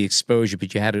set the exposure,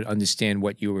 but you had to understand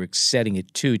what you were setting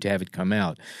it to have it come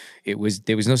out. There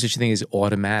was no such thing as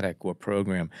automatic or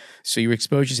program. So your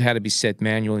exposures had to be set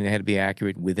manually, and they had to be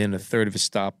accurate within a third of a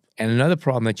stop. And another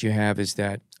problem that you have is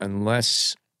that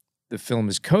unless the film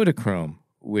is Kodachrome,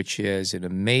 which has an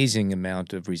amazing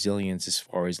amount of resilience as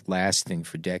far as lasting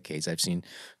for decades. I've seen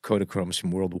Kodachromes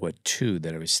from World War II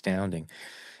that are astounding.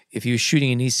 If you're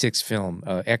shooting an E6 film,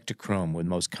 Ektachrome was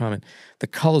most common, the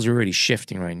colors are already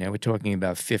shifting right now. We're talking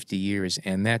about 50 years,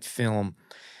 and that film,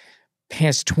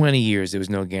 past 20 years, there was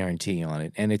no guarantee on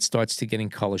it. And it starts to getting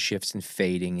color shifts and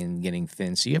fading and getting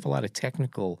thin. So you have a lot of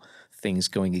technical things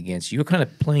going against you. You're kind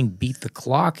of playing beat the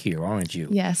clock here, aren't you?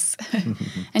 Yes.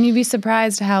 And you'd be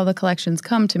surprised how the collections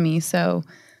come to me. So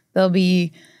there'll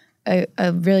be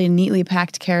a really neatly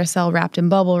packed carousel wrapped in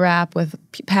bubble wrap with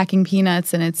packing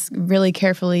peanuts, and it's really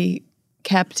carefully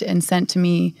kept and sent to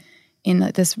me in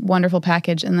this wonderful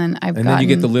package. And then then you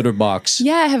get the litter box.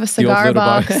 Yeah, I have a cigar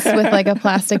box with like a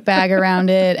plastic bag around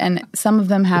it, and some of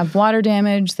them have water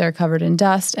damage. They're covered in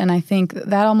dust, and I think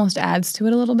that almost adds to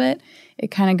it a little bit. It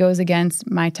kind of goes against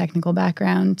my technical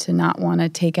background to not want to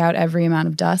take out every amount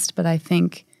of dust, but I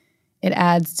think it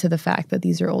adds to the fact that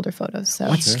these are older photos. So,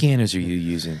 what scanners are you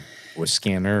using, or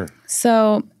scanner?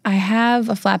 So I have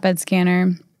a flatbed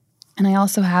scanner, and I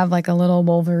also have like a little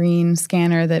Wolverine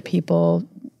scanner that people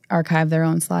archive their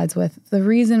own slides with. The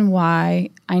reason why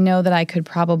I know that I could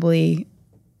probably,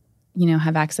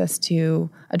 have access to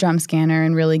a drum scanner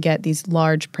and really get these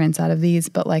large prints out of these,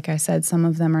 but like I said, some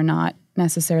of them are not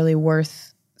necessarily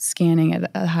worth scanning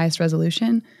at the highest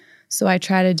resolution. So I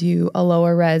try to do a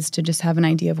lower res to just have an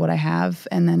idea of what I have.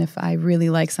 And then if I really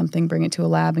like something, bring it to a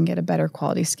lab and get a better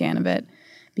quality scan of it.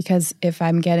 Because if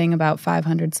I'm getting about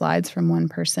 500 slides from one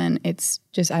person, it's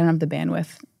just, I don't have the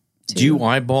bandwidth to. Do you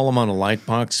eyeball them on a light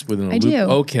box within a loop? do.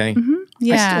 Okay. Mm-hmm.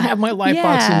 Yeah. I still have my light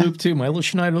box in loop too, my little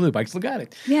Schneider loop. I still got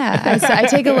it. Yeah. I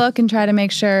take a look and try to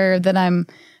make sure that I'm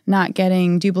not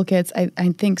getting duplicates.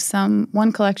 I think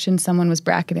one collection someone was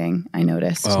bracketing, I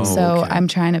noticed. So I'm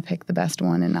trying to pick the best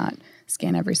one and not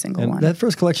scan every single one. That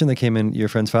first collection that came in, your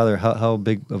friend's father, how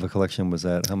big of a collection was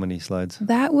that? How many slides?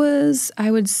 That was, I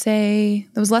would say,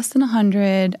 it was less than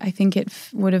 100. I think it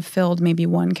would have filled maybe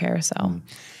one carousel.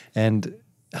 And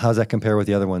how does that compare with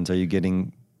the other ones? Are you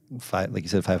getting, like you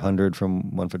said, 500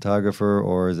 from one photographer,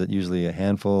 or is it usually a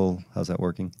handful? How's that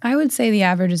working? I would say the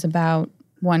average is about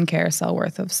one carousel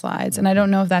worth of slides. And I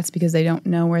don't know if that's because they don't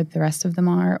know where the rest of them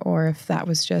are, or if that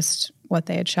was just what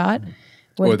they had shot.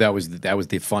 Or that was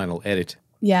the final edit.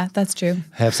 Yeah, that's true.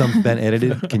 Have some been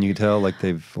edited? Can you tell like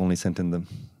they've only sent in them?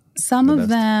 Some of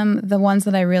them, the ones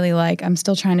that I really like, I'm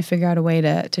still trying to figure out a way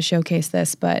to showcase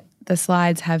this, but the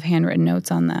slides have handwritten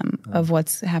notes on them of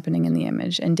what's happening in the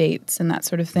image and dates and that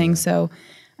sort of thing. So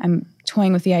I'm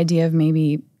toying with the idea of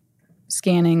maybe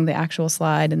scanning the actual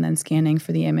slide and then scanning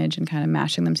for the image and kind of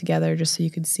mashing them together just so you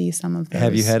could see some of those.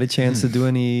 Have you had a chance to do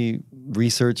any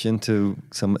research into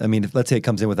some, let's say it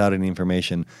comes in without any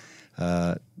information.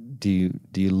 Do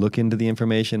you look into the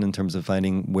information in terms of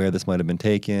finding where this might have been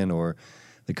taken, or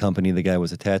the company the guy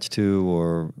was attached to,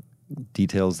 or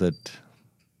details that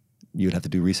you'd have to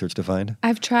do research to find?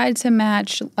 I've tried to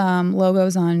match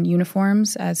logos on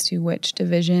uniforms as to which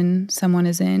division someone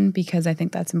is in, because I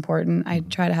think that's important. I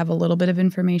try to have a little bit of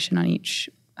information on each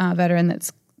veteran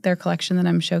that's their collection that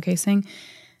I'm showcasing.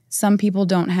 Some people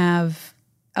don't have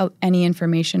any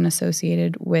information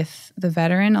associated with the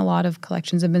veteran. A lot of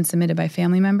collections have been submitted by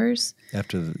family members.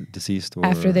 After the deceased or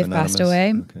after they've anonymous? passed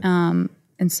away. Okay.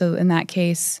 And so in that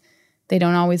case, they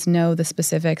don't always know the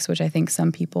specifics, which I think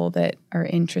some people that are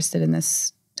interested in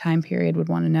this time period would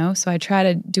want to know. So I try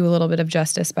to do a little bit of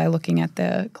justice by looking at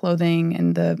the clothing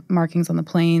and the markings on the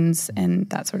planes and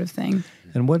that sort of thing.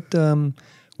 And what do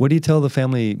you tell the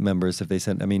family members if they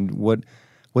send?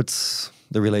 What's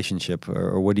the relationship,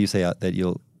 or what do you say that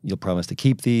you'll promise to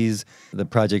keep these? The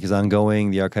project is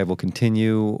ongoing. The archive will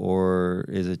continue, or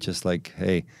is it just like,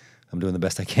 hey, I'm doing the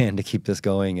best I can to keep this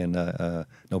going, and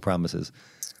no promises?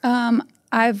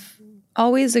 I've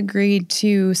always agreed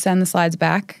to send the slides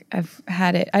back. I've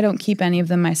had it. I don't keep any of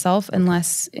them myself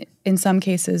unless, in some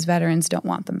cases, veterans don't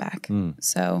want them back.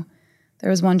 So there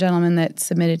was one gentleman that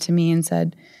submitted to me and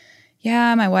said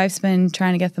yeah, my wife's been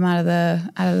trying to get them out of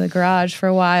the garage for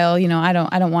a while. You know, I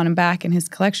don't want him back, and his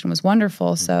collection was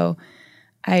wonderful. So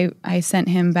I sent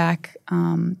him back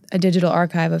a digital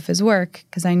archive of his work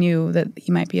because I knew that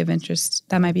he might be of interest.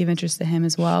 That might be of interest to him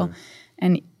as well. Sure.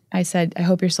 And I said, I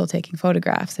hope you're still taking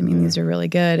photographs. I mean, these are really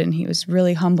good. And he was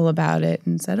really humble about it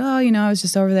and said, oh, you know, I was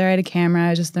just over there. I had a camera. I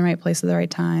was just in the right place at the right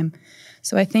time.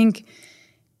 So I think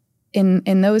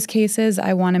in those cases,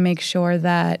 I want to make sure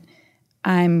that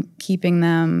I'm keeping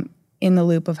them in the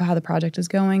loop of how the project is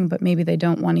going, but maybe they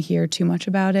don't want to hear too much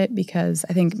about it because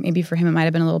I think maybe for him it might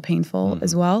have been a little painful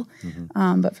as well.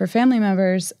 But for family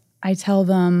members, I tell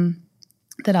them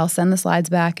that I'll send the slides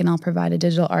back and I'll provide a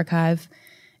digital archive.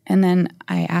 And then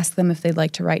I ask them if they'd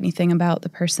like to write anything about the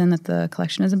person that the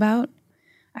collection is about.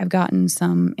 I've gotten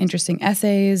some interesting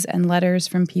essays and letters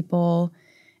from people,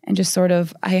 and just sort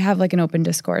of, I have like an open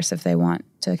discourse if they want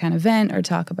to kind of vent or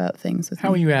talk about things with me.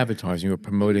 How are you advertising or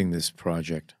promoting this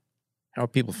project? How are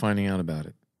people finding out about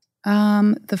it?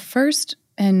 The first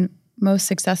and most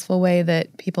successful way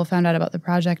that people found out about the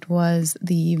project was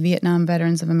the Vietnam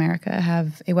Veterans of America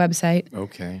have a website.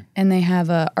 Okay. And they have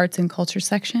a arts and culture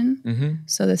section.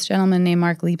 So this gentleman named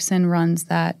Mark Leapson runs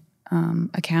that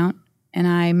account. And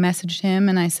I messaged him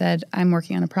and I said, I'm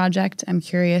working on a project. I'm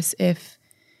curious if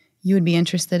you would be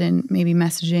interested in maybe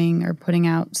messaging or putting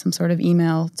out some sort of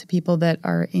email to people that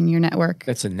are in your network.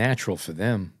 That's a natural for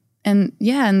them. And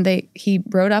yeah, and he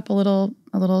wrote up a little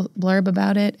blurb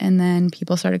about it, and then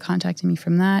people started contacting me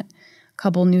from that. A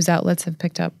couple news outlets have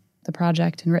picked up the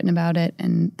project and written about it,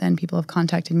 and then people have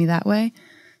contacted me that way.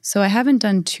 So I haven't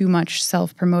done too much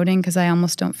self-promoting because I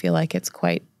almost don't feel like it's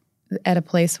quite at a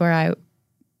place where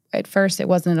at first it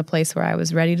wasn't at a place where I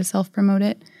was ready to self-promote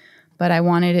it, but I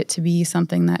wanted it to be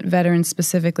something that veterans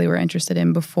specifically were interested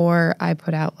in before I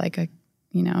put out like a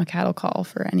cattle call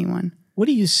for anyone. What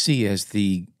do you see as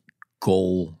the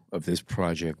goal of this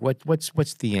project?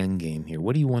 What's the end game here?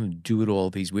 What do you want to do with all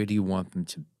these? Where do you want them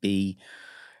to be?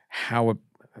 How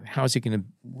is it going to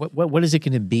what is it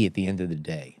going to be at the end of the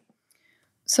day?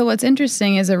 So what's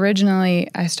interesting is originally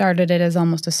I started it as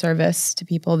almost a service to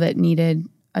people that needed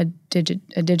a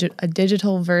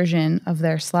digital version of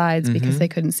their slides because they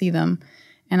couldn't see them.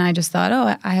 And I just thought,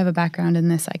 oh, I have a background in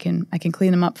this. I can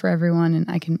clean them up for everyone, and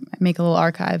I can make a little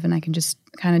archive, and I can just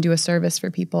kind of do a service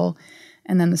for people.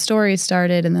 And then the stories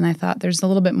started, and then I thought there's a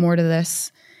little bit more to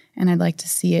this, and I'd like to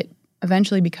see it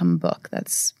eventually become a book.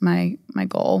 That's my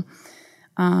goal.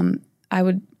 I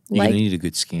would You're going to need a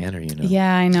good scanner, you know.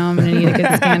 Yeah, I know. I'm going to need a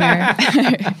good scanner.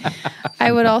 I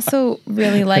would also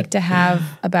really like to have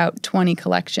about 20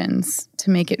 collections to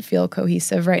make it feel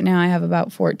cohesive. Right now I have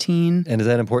about 14. And is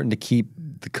that important to keep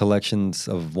the collections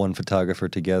of one photographer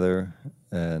together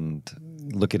and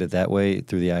look at it that way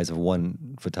through the eyes of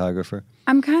one photographer?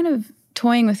 I'm kind of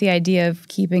toying with the idea of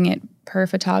keeping it per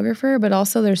photographer, but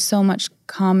also there's so many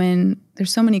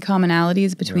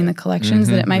commonalities between the collections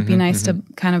that it might be nice to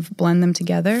kind of blend them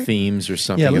together. Themes or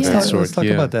something of that sort. Let's talk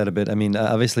about that a bit. I mean,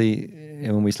 obviously,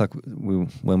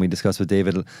 when we discussed with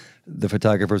David, the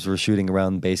photographers were shooting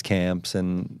around base camps,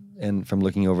 and from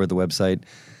looking over the website,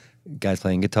 guys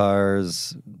playing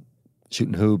guitars,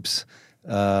 shooting hoops,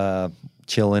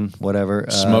 chilling, whatever.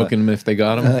 Smoking them if they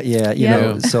got them. You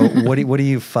know. So what are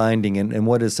you finding, and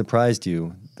what has surprised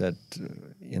you that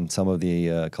in some of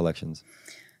the collections?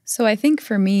 So I think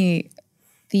for me,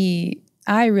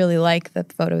 I really like the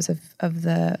photos of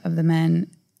the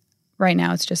men. Right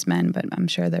now it's just men, but I'm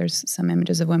sure there's some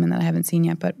images of women that I haven't seen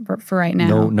yet. But for right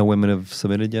now, no women have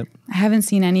submitted yet. I haven't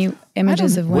seen any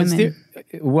images of women.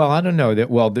 Well, I don't know. The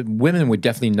women were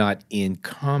definitely not in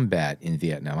combat in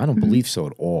Vietnam. I don't believe so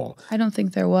at all. I don't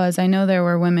think there was. I know there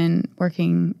were women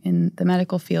working in the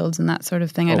medical fields and that sort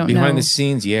of thing. I don't know. Behind the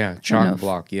scenes, chock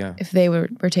block, if they were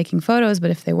taking photos,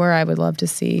 but if they were, I would love to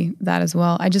see that as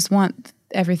well. I just want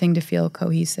everything to feel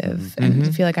cohesive and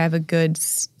to feel like I have a good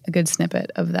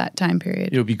snippet of that time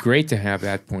period. It would be great to have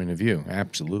that point of view.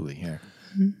 Absolutely, yeah.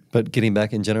 But getting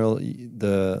back in general,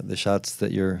 the shots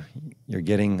that you're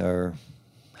getting are,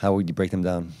 how would you break them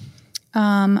down?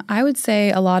 I would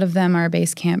say a lot of them are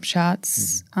base camp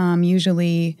shots.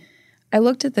 Usually, I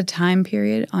looked at the time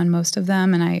period on most of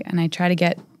them, and I try to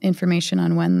get information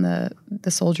on when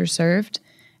the soldier served.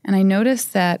 And I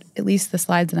noticed that at least the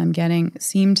slides that I'm getting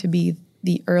seem to be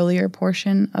the earlier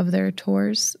portion of their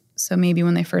tours. So maybe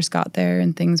when they first got there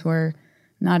and things were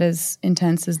not as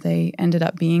intense as they ended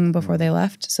up being before they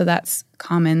left. So that's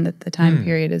common, that the time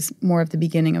period is more of the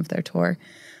beginning of their tour.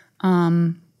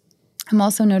 I'm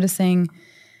also noticing,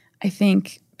 I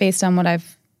think, based on what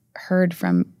I've heard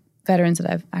from veterans that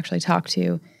I've actually talked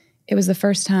to, it was the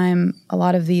first time a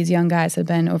lot of these young guys had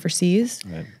been overseas.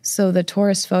 Right. So the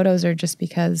tourist photos are just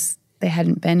because they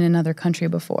hadn't been in another country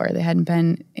before. They hadn't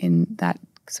been in that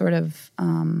sort of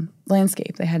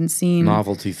landscape. They hadn't seen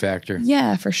Novelty factor.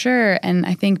 Yeah, for sure. And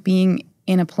I think being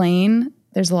in a plane,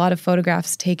 there's a lot of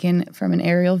photographs taken from an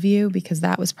aerial view because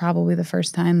that was probably the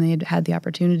first time they had had the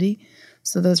opportunity.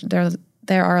 So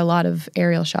there are a lot of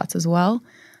aerial shots as well.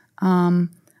 A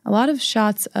lot of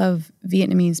shots of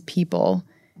Vietnamese people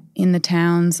in the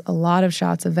towns, a lot of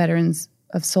shots of veterans,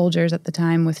 of soldiers at the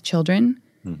time with children,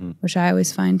 which I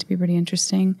always find to be pretty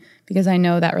interesting because I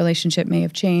know that relationship may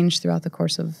have changed throughout the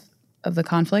course of the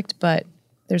conflict, but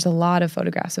there's a lot of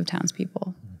photographs of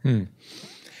townspeople.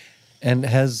 And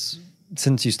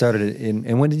since you started it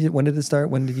and when did it start?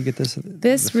 When did you get this?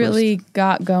 This really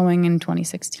got going in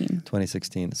 2016.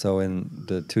 2016. So in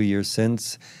the 2 years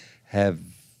since, have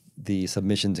the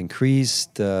submissions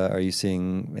increased? Are you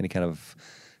seeing any kind of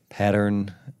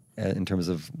pattern in terms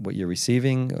of what you're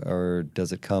receiving, or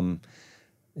does it come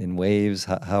in waves?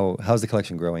 How's the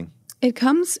collection growing? It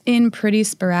comes in pretty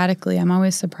sporadically. I'm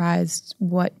always surprised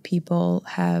what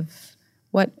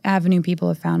avenue people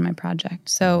have found my project.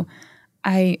 So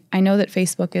I know that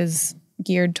Facebook is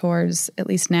geared towards, at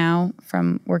least now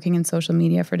from working in social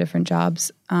media for different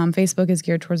jobs, Facebook is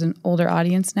geared towards an older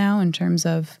audience now in terms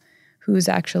of who's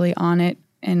actually on it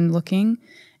and looking.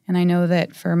 And I know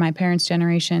that for my parents'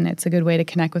 generation, it's a good way to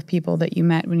connect with people that you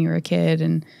met when you were a kid.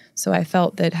 And so I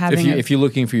felt that having if you're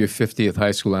looking for your 50th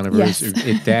high school anniversary,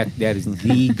 that is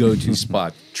the go-to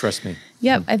spot. Trust me.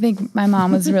 Yep. I think my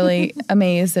mom was really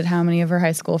amazed at how many of her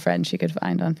high school friends she could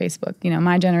find on Facebook. You know,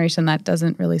 my generation, that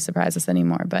doesn't really surprise us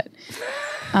anymore. But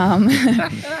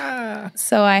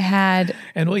so I had...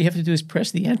 And all you have to do is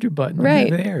press the enter button. Right.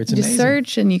 And they're there. It's Just amazing.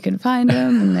 search and you can find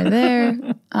them and they're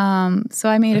there. So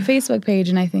I made a Facebook page,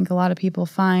 and I think a lot of people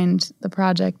find the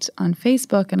project on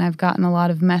Facebook, and I've gotten a lot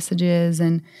of messages,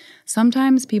 and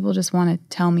sometimes people just want to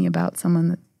tell me about someone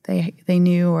that they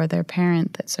knew or their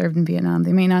parent that served in Vietnam.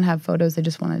 They may not have photos, they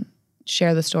just want to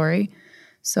share the story.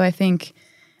 So I think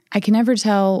I can never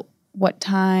tell what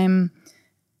time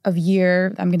of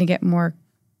year I'm going to get more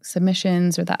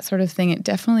submissions or that sort of thing. It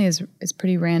definitely is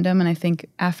pretty random, and I think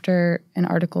after an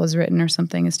article is written or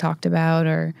something is talked about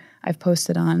or I've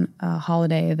posted on a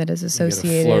holiday that is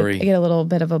associated, I get a little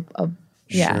bit of I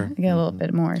get a little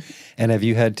bit more. And have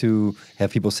you had to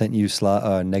have people sent you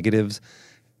negatives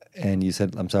and you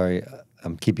said, I'm sorry,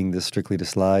 I'm keeping this strictly to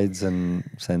slides, and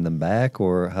send them back,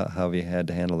 or how have you had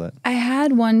to handle that? I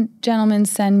had one gentleman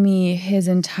send me his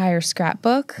entire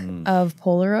scrapbook of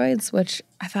Polaroids, which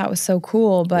I thought was so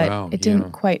cool, but it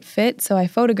didn't quite fit. So I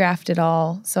photographed it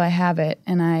all, so I have it,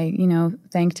 and I,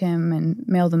 thanked him and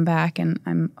mailed them back. And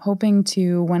I'm hoping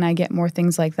to, when I get more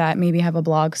things like that, maybe have a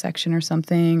blog section or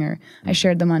something, or I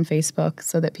shared them on Facebook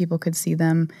so that people could see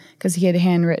them, because he had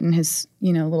handwritten his,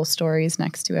 little stories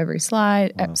next to every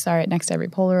slide, next to every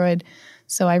Polaroid.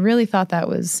 So I really thought that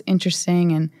was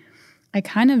interesting, and I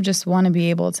kind of just want to be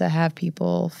able to have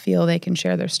people feel they can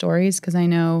share their stories, because I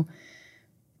know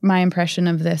my impression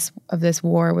of this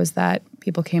war was that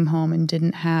people came home and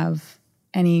didn't have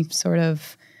any sort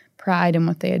of pride in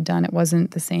what they had done. It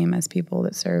wasn't the same as people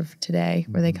that serve today,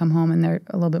 where they come home and they're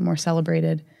a little bit more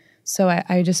celebrated. So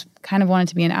I just kind of wanted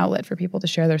to be an outlet for people to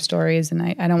share their stories, and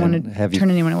I don't want to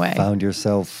turn anyone away. Found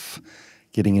yourself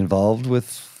getting involved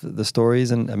with the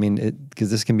stories? And I mean,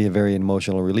 because this can be a very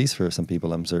emotional release for some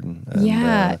people, I'm certain.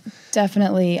 And,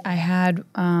 definitely. I had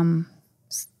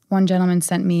one gentleman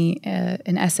sent me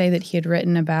an essay that he had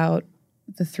written about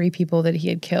the 3 people that he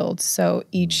had killed. So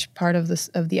each part of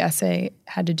the essay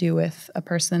had to do with a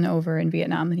person over in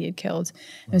Vietnam that he had killed.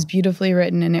 It was beautifully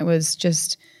written, and it was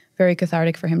just very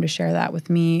cathartic for him to share that with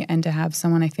me and to have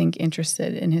someone, I think,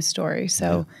 interested in his story.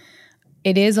 So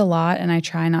it is a lot, and I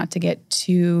try not to get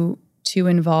too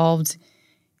involved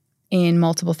in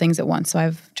multiple things at once. So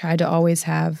I've tried to always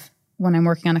have, when I'm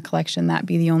working on a collection, that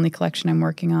be the only collection I'm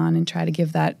working on, and try to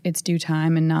give that its due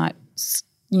time and not,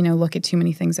 look at too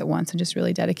many things at once, and just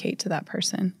really dedicate to that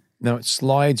person. Now,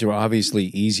 slides are obviously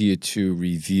easier to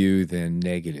review than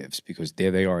negatives, because there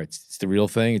they are. It's the real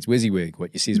thing. It's WYSIWYG.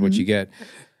 What you see is what you get.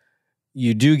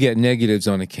 You do get negatives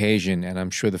on occasion, and I'm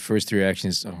sure the first reaction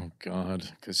is, oh, God,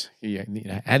 because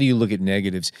how do you look at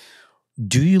negatives?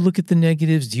 Do you look at the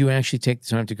negatives? Do you actually take the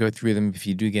time to go through them if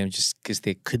you do get them, just because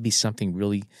there could be something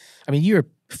really... I mean, you're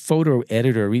a photo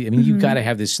editor. I mean, you've got to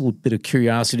have this little bit of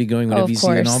curiosity going whenever you see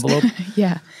an envelope.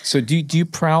 Yeah. So do you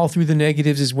prowl through the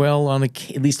negatives as well,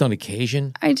 at least on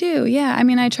occasion? I do, yeah. I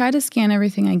mean, I try to scan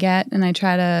everything I get, and I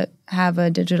try to have a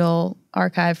digital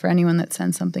archive for anyone that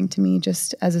sends something to me,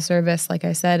 just as a service, like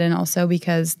I said, and also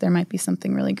because there might be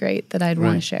something really great that I'd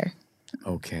want to share.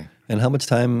 Okay. And how much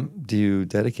time do you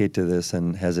dedicate to this,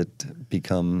 and has it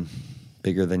become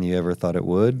bigger than you ever thought it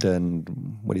would?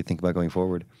 And what do you think about going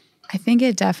forward? I think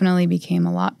it definitely became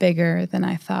a lot bigger than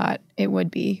I thought it would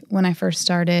be when I first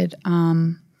started.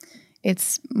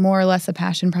 It's more or less a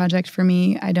passion project for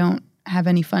me. I don't have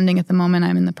any funding at the moment.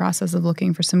 I'm in the process of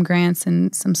looking for some grants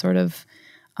and some sort of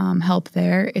help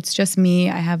there. It's just me.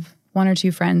 I have 1 or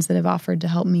 2 friends that have offered to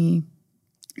help me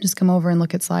just come over and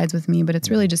look at slides with me, but it's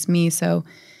really just me. So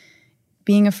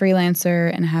being a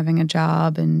freelancer and having a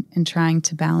job and trying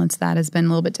to balance that has been a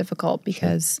little bit difficult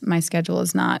because my schedule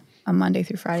is not a Monday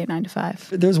through Friday, 9 to 5.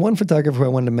 There's one photographer I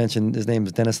wanted to mention. His name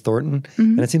is Dennis Thornton.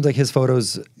 And it seems like his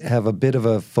photos have a bit of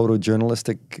a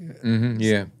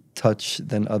photojournalistic touch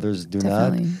than others do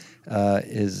Definitely. not.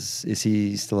 Is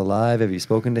he still alive? Have you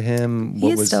spoken to him?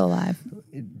 He is still alive.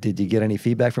 Did you get any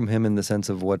feedback from him in the sense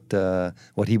of what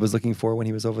he was looking for when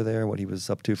he was over there, what he was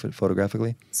up to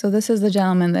photographically? So this is the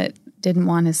gentleman that didn't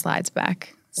want his slides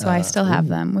back. So I still have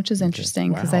them, which is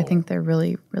interesting because I think they're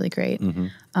really, really great.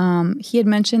 He had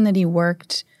mentioned that he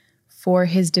worked for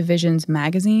his division's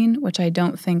magazine, which I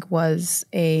don't think was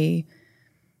I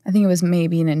think it was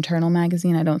maybe an internal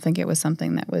magazine. I don't think it was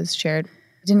something that was shared.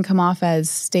 It didn't come off as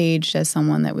staged as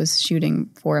someone that was shooting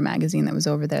for a magazine that was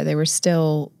over there. They were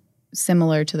still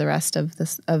similar to the rest of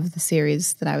the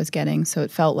series that I was getting. So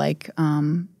it felt like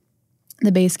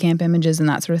the base camp images and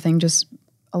that sort of thing, just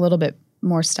a little bit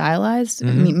more stylized,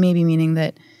 maybe meaning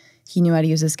that he knew how to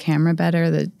use his camera better,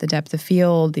 the depth of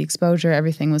field, the exposure,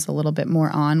 everything was a little bit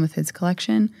more on with his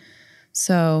collection.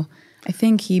 So I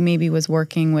think he maybe was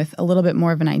working with a little bit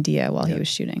more of an idea while he was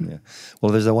shooting. Yeah.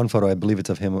 Well, there's that one photo, I believe it's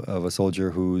of him, of a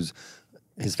soldier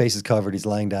his face is covered, he's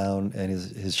lying down, and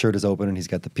his shirt is open, and he's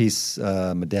got the peace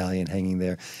medallion hanging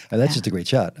there. And that's just a great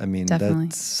shot. I mean, Definitely.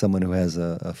 That's someone who has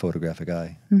a photographic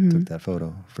eye. Took that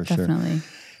photo, for sure. Definitely.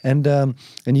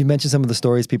 And you mentioned some of the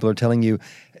stories people are telling you.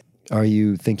 Are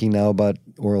you thinking now about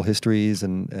oral histories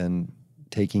and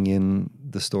taking in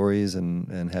the stories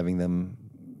and having them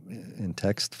in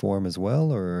text form as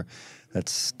well, or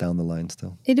that's down the line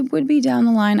still? It would be down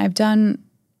the line.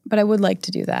 But I would like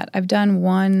to do that. I've done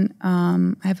one.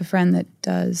 I have a friend that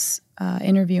does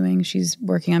interviewing. She's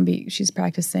she's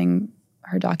practicing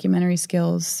her documentary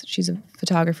skills. She's a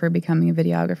photographer, becoming a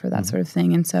videographer, that sort of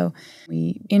thing. And so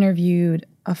we interviewed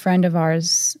a friend of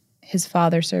ours. His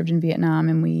father served in Vietnam,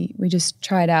 and we just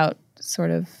tried out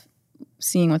sort of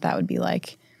seeing what that would be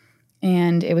like.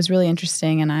 And it was really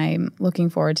interesting, and I'm looking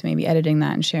forward to maybe editing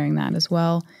that and sharing that as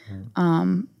well.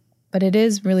 But it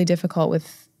is really difficult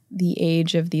with the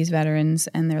age of these veterans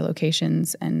and their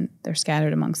locations, and they're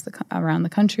scattered around the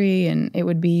country, and it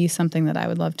would be something that I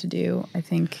would love to do. I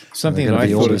think something that I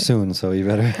be older soon, so you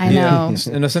better. I know.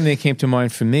 And something that came to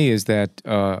mind for me is that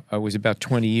it was about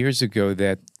 20 years ago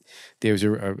that there was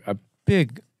a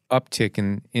big uptick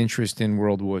in interest in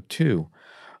World War II,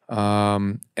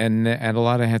 and a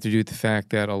lot of it had to do with the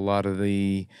fact that a lot of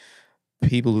the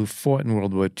people who fought in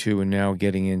World War II are now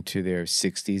getting into their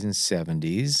 60s and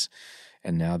 70s.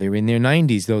 And now they're in their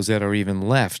 90s, those that are even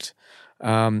left.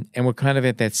 And we're kind of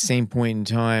at that same point in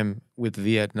time with the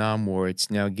Vietnam War.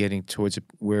 It's now getting towards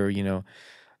where,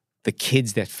 the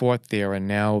kids that fought there are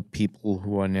now people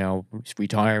who are now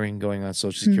retiring, going on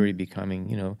Social Security,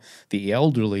 becoming, the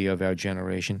elderly of our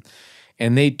generation.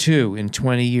 And they, too, in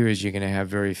 20 years, you're going to have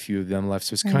very few of them left.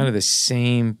 So it's kind of the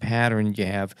same pattern you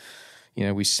have.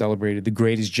 We celebrated the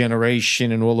greatest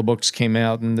generation, and all the books came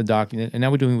out, and the document. And now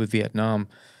we're doing it with Vietnam.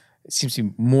 It seems to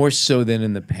be more so than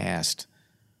in the past.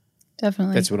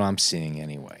 Definitely. That's what I'm seeing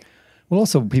anyway. Well,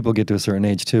 also, people get to a certain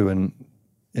age, too, and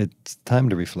it's time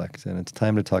to reflect, and it's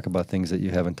time to talk about things that you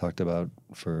haven't talked about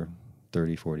for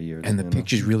 30, 40 years. And the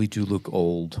pictures really do look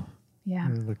old. Yeah.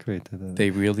 They look great. They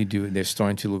really do. They're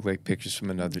starting to look like pictures from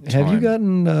another time. Have you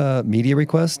gotten media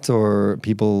requests or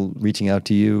people reaching out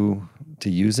to you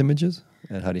to use images?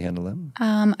 And how do you handle them?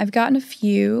 I've gotten a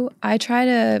few. I try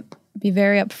to be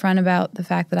very upfront about the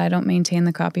fact that I don't maintain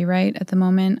the copyright at the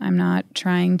moment. I'm not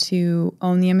trying to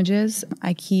own the images.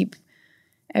 I keep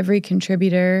every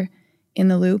contributor in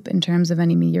the loop in terms of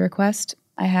any media request.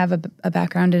 I have a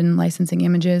background in licensing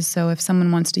images, so if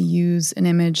someone wants to use an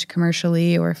image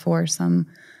commercially or for some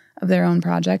of their own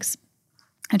projects,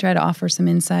 I try to offer some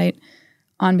insight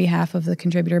on behalf of the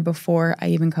contributor before I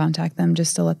even contact them,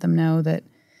 just to let them know that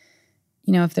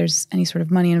if there's any sort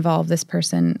of money involved, this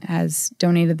person has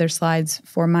donated their slides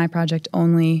for my project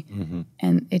only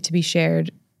and it to be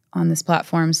shared on this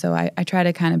platform. So I try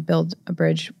to kind of build a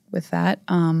bridge with that.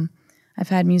 I I've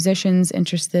had musicians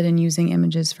interested in using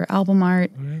images for album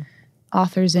art,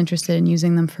 authors interested in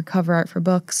using them for cover art for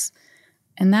books.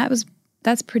 And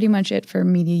that's pretty much it for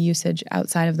media usage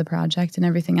outside of the project. And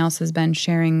everything else has been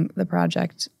sharing the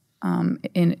project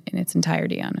in its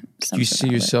entirety on it. Do you see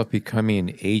yourself becoming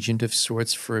an agent of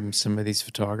sorts for some of these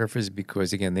photographers?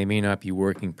 Because, again, they may not be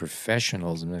working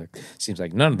professionals, and it seems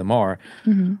like none of them are,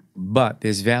 but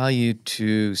there's value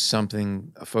to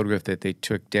a photograph that they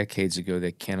took decades ago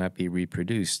that cannot be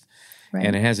reproduced. Right.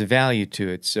 And it has a value to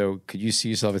it. So could you see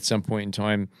yourself at some point in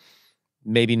time,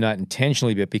 maybe not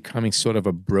intentionally, but becoming sort of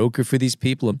a broker for these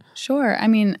people? Sure. I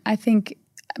mean, I think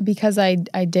because I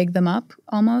dig them up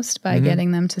almost by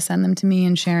getting them to send them to me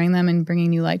and sharing them and bringing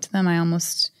new light to them, I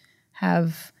almost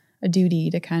have a duty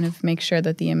to kind of make sure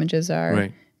that the images are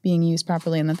being used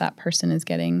properly and that person is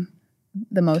getting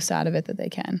the most out of it that they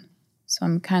can. So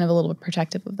I'm kind of a little bit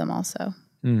protective of them also.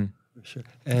 Sure.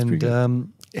 And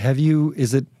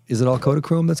is it all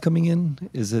Kodachrome that's coming in?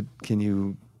 Can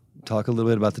you talk a little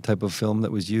bit about the type of film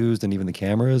that was used and even the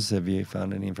cameras? Have you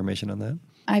found any information on that?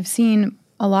 I've seen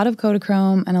a lot of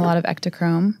Kodachrome and a lot of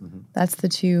Ektachrome. That's the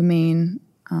two main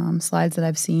slides that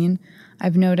I've seen.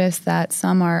 I've noticed that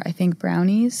some are, I think,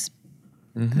 brownies.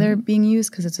 They're being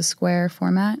used because it's a square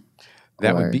format.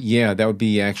 That would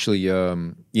be actually,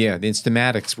 the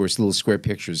Instamatics were little square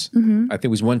pictures. I think it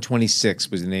was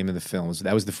 126 was the name of the film. So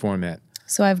that was the format.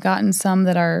 So I've gotten some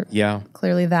that are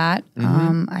clearly that.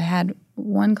 I had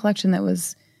one collection that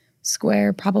was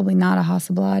square, probably not a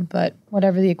Hasselblad, but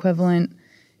whatever the equivalent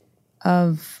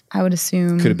of, I would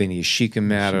assume. Could have been a Yashica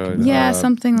Matter.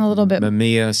 Something a little bit.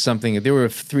 Mamiya, something. There were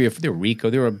three, there were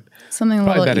Ricoh. There were something a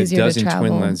probably little about easier a dozen to travel.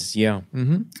 twin lenses. Yeah.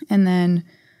 And then,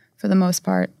 for the most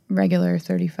part, regular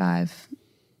 35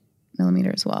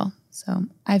 millimeter as well. So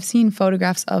I've seen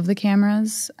photographs of the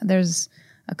cameras. There's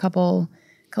a couple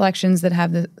collections that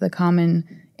have the common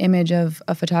image of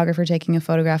a photographer taking a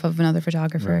photograph of another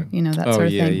photographer, that sort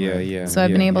of thing. Yeah. So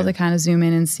I've been able to kind of zoom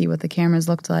in and see what the cameras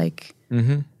looked like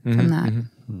from that.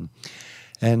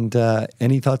 And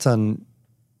any thoughts on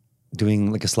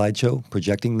doing like a slideshow,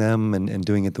 projecting them and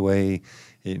doing it the way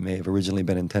it may have originally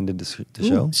been intended to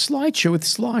show? Slideshow with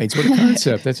slides. What a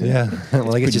concept. That's Yeah.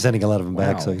 Well, I guess you're sending a lot of them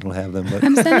back, so you don't have them. But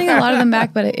I'm sending a lot of them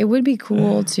back, but it would be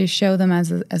cool to show them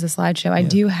as a slideshow. I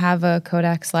do have a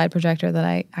Kodak slide projector that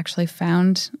I actually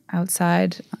found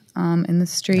outside in the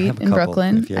street in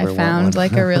Brooklyn. I found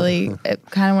like a really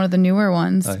kind of one of the newer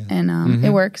ones, and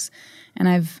it works. And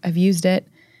I've used it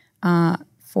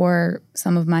for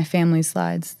some of my family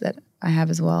slides that I have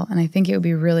as well. And I think it would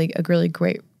be a really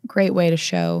great way to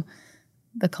show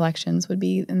the collections would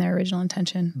be in their original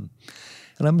intention.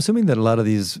 And I'm assuming that a lot of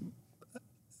these,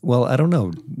 well, I don't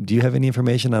know. Do you have any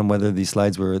information on whether these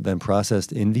slides were then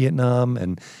processed in Vietnam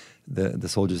and the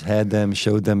soldiers had them,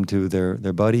 showed them to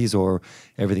their buddies, or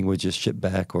everything was just shipped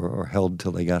back or held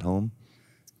till they got home?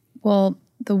 Well,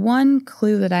 the one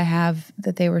clue that I have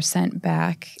that they were sent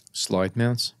back slide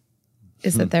mounts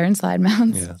is that they're in slide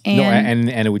mounts. Yeah. And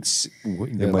it would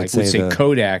say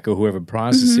Kodak or whoever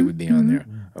processed it would be on there.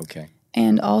 Okay.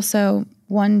 And also,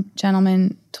 one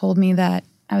gentleman told me that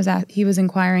he was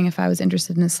inquiring if I was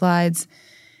interested in his slides,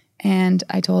 and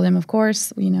I told him, of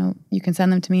course, you can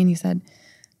send them to me. And he said,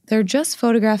 they're just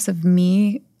photographs of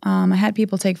me. I had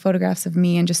people take photographs of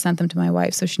me and just sent them to my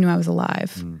wife, so she knew I was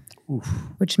alive,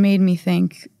 which made me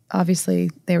think, obviously,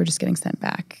 they were just getting sent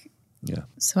back. Yeah.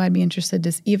 So I'd be interested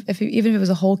to see even if it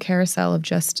was a whole carousel of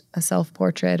just a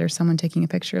self-portrait or someone taking a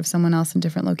picture of someone else in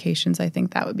different locations. I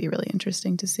think that would be really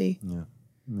interesting to see. Yeah.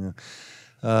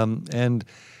 And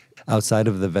outside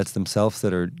of the vets themselves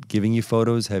that are giving you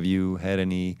photos, have you had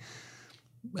any,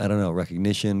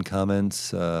 recognition,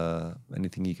 comments,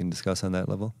 anything you can discuss on that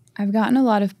level? I've gotten a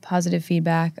lot of positive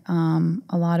feedback,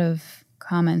 a lot of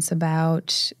comments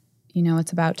about,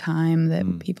 it's about time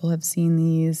that people have seen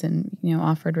these and,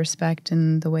 offered respect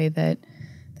in the way that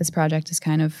this project is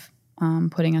kind of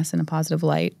putting us in a positive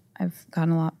light. I've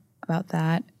gotten a lot about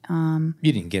that. You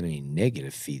didn't get any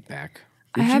negative feedback.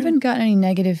 I haven't gotten any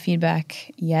negative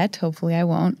feedback yet. Hopefully I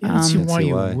won't. I don't see why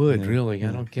you why. would, Yeah. really.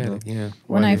 I don't get it. Yeah.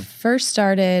 When I first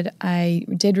started, I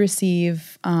did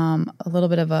receive a little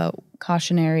bit of a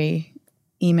cautionary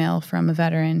email from a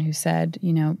veteran who said,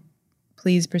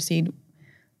 please proceed.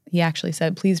 He actually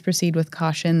said, please proceed with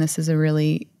caution. This is a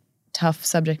really tough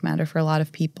subject matter for a lot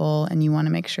of people, and you want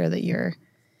to make sure that you're,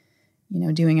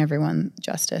 doing everyone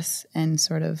justice and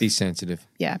sort of be sensitive.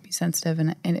 Yeah, be sensitive.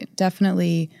 And it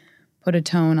definitely put a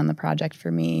tone on the project for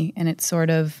me, and it sort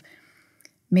of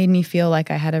made me feel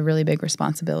like I had a really big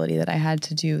responsibility, that I had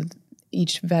to do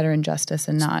each veteran justice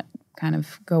and not kind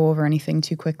of go over anything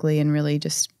too quickly and really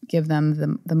just give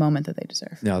them the moment that they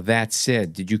deserve. Now, that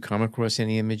said, did you come across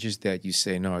any images that you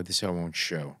say, no, this I won't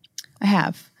show? I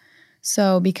have.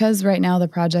 So because right now the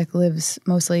project lives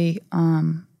mostly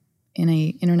in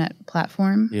a internet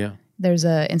platform, Yeah. there's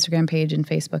a Instagram page and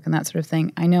Facebook and that sort of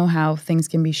thing. I know how things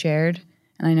can be shared,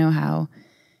 and I know how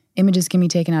images can be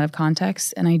taken out of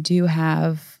context. And I do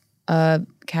have a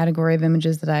category of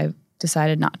images that I've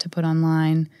decided not to put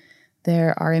online.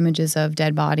 There are images of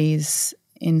dead bodies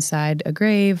inside a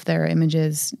grave. There are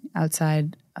images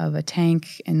outside of a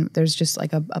tank. And there's just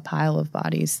like a pile of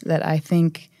bodies that I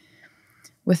think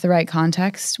with the right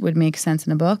context would make sense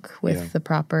in a book with the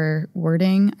proper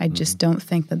wording. I just don't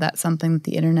think that that's something that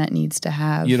the internet needs to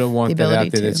have. You don't want the that ability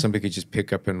out there to. that somebody could just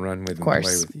pick up and run with and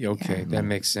course. play with. Okay, that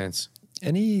makes sense.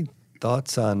 Any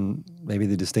thoughts on maybe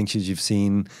the distinctions you've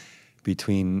seen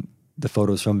between the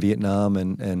photos from Vietnam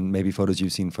and maybe photos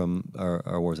you've seen from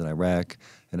our wars in Iraq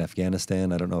and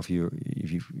Afghanistan? I don't know if you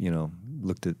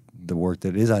looked at the work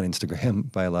that is on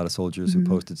Instagram by a lot of soldiers who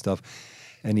posted stuff.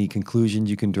 Any conclusions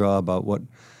you can draw about what?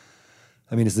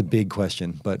 I mean, it's a big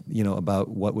question, but about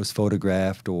what was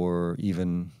photographed or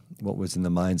even what was in the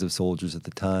minds of soldiers at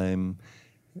the time.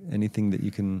 Anything that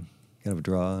you can kind of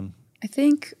draw on? I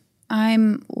think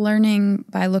I'm learning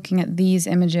by looking at these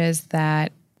images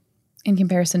that in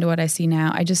comparison to what I see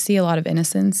now, I just see a lot of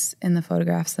innocence in the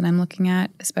photographs that I'm looking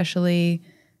at, especially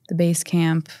the base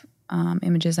camp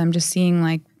images. I'm just seeing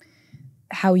like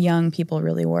how young people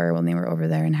really were when they were over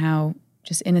there and how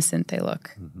just innocent they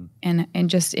look. And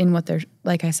just in what they're,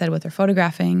 like I said, what they're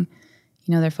photographing,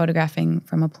 they're photographing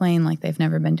from a plane like they've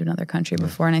never been to another country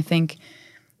before. And I think,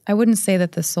 I wouldn't say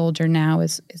that the soldier now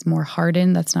is more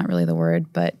hardened. That's not really the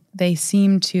word, but they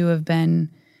seem to have been,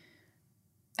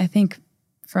 I think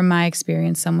from my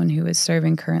experience, someone who is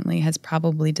serving currently has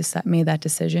probably made that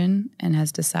decision and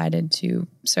has decided to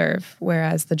serve,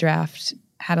 whereas the draft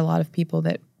had a lot of people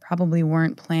that probably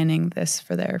weren't planning this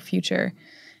for their future.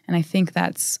 And I think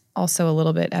that's also a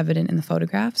little bit evident in the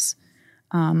photographs.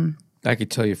 I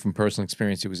could tell you from personal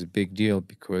experience, it was a big deal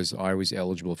because I was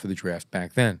eligible for the draft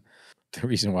back then. The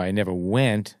reason why I never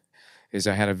went is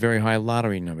I had a very high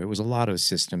lottery number. It was a lotto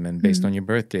system, and based on your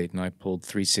birth date, and I pulled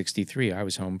 363. I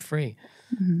was home free.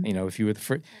 If you were the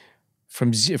first,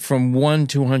 from 1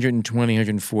 to 120,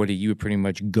 140, you were pretty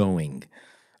much going.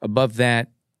 Above that,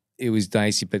 it was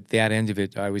dicey, but that end of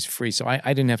it, I was free. So I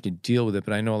didn't have to deal with it,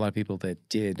 but I know a lot of people that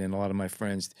did, and a lot of my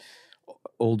friends,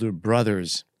 older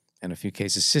brothers, and a few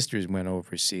cases sisters went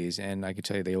overseas, and I could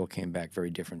tell you they all came back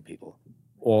very different people,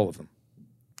 all of them.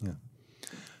 Yeah.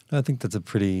 I think that's a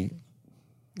pretty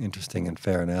interesting and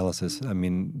fair analysis. I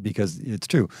mean, because it's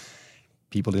true.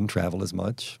 People didn't travel as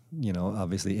much.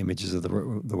 Obviously images of the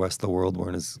rest of the world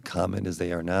weren't as common as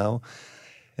they are now.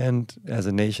 And as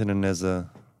a nation and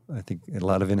I think a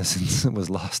lot of innocence was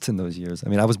lost in those years. I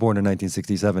mean, I was born in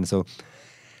 1967, so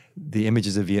the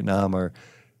images of Vietnam are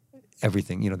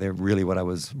everything. They're really what I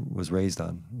was raised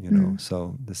on.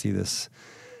 So to see this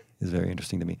is very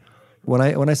interesting to me.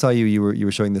 When I saw you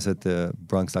were showing this at the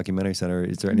Bronx Documentary Center.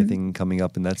 Is there anything coming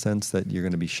up in that sense that you're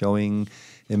going to be showing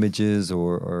images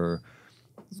or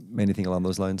anything along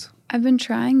those lines? I've been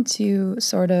trying to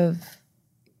sort of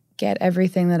get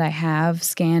everything that I have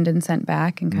scanned and sent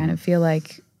back and kind of feel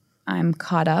like I'm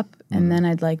caught up. And then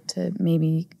I'd like to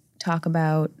maybe talk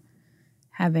about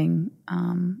having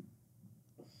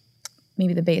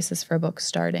maybe the basis for a book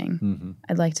starting.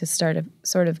 I'd like to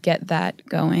sort of get that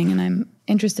going. And I'm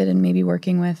interested in maybe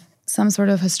working with some sort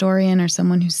of historian or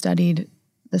someone who studied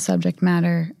the subject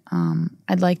matter.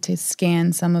 I'd like to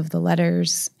scan some of the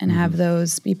letters and have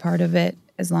those be part of it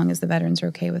as long as the veterans are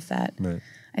okay with that. Right.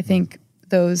 I think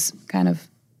those kind of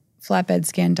flatbed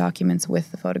scan documents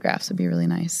with the photographs would be really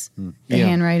nice. The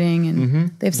handwriting,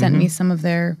 and they've sent me some of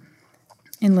their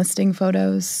enlisting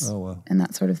photos and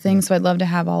that sort of thing. So I'd love to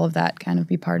have all of that kind of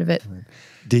be part of it. Right.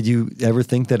 Did you ever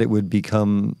think that it would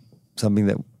become something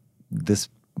that this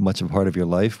much of a part of your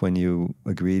life when you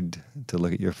agreed to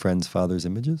look at your friend's father's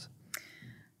images?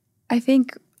 I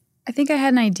think I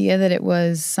had an idea that it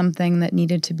was something that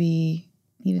needed to be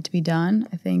done.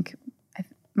 I think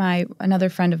another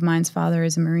friend of mine's father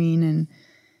is a Marine, and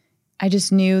I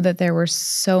just knew that there were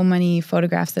so many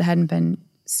photographs that hadn't been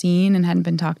seen and hadn't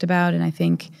been talked about. And I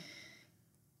think,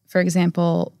 for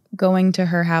example, going to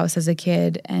her house as a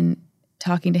kid and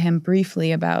talking to him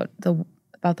briefly about the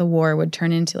war would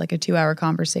turn into like a 2-hour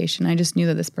conversation. I just knew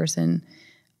that this person,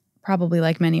 probably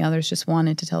like many others, just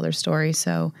wanted to tell their story.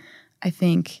 So I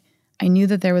think I knew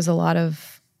that there was a lot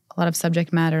of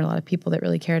subject matter, a lot of people that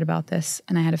really cared about this,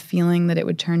 and I had a feeling that it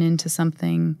would turn into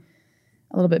something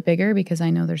a little bit bigger because I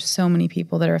know there's so many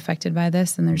people that are affected by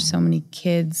this, and there's so many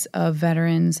kids of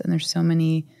veterans, and there's so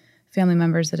many family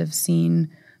members that have seen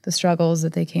the struggles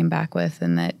that they came back with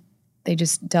and that they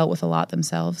just dealt with a lot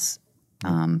themselves,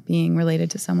 being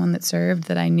related to someone that served,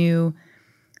 that I knew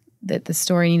that the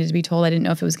story needed to be told. I didn't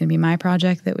know if it was going to be my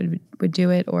project that would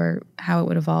do it or how it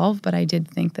would evolve, but I did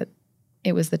think that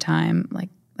it was the time, like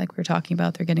we were talking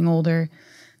about, they're getting older.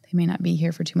 They may not be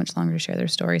here for too much longer to share their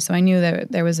story. So I knew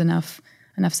that there was enough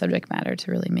subject matter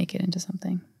to really make it into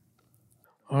something.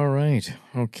 All right.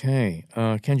 Okay.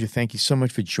 Kendra, thank you so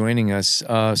much for joining us.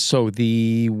 So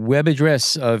the web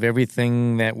address of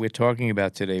everything that we're talking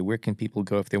about today, where can people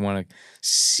go if they want to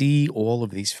see all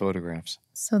of these photographs?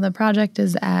 So the project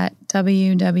is at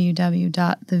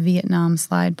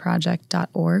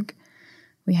www.thevietnamslideproject.org.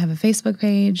 We have a Facebook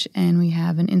page and we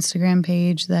have an Instagram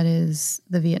page that is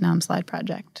the Vietnam Slide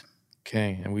Project.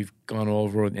 Okay, and we've gone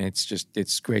over it, and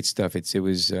it's great stuff. It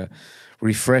was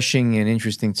refreshing and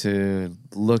interesting to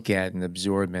look at and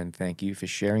absorb, and thank you for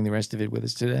sharing the rest of it with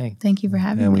us today. Thank you for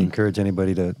having me. And we encourage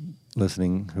anybody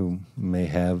listening who may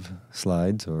have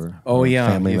slides or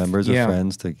family members or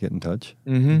friends to get in touch.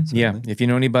 Mm-hmm. Yeah, if you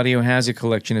know anybody who has a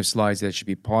collection of slides that should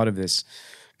be part of this,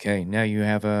 okay, now you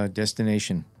have a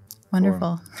destination.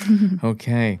 Wonderful.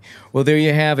 Okay. Well, there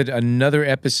you have it. Another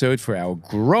episode for our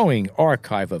growing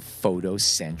archive of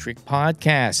photo-centric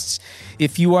podcasts.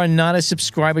 If you are not a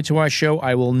subscriber to our show,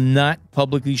 I will not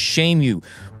publicly shame you,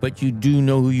 but you do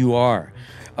know who you are.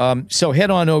 So head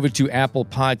on over to Apple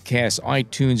Podcasts,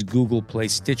 iTunes, Google Play,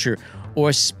 Stitcher,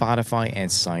 or Spotify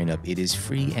and sign up. It is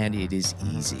free and it is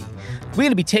easy. We're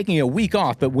going to be taking a week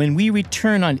off, but when we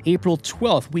return on April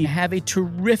 12th, we have a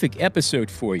terrific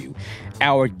episode for you.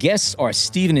 Our guests are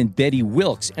Stephen and Betty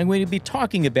Wilkes, and we're going to be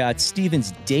talking about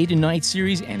Stephen's Day to Night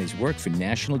series and his work for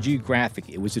National Geographic.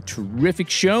 It was a terrific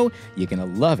show. You're going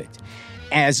to love it.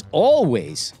 As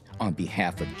always, on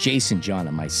behalf of Jason, John,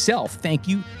 and myself, thank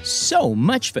you so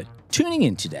much for tuning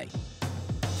in today.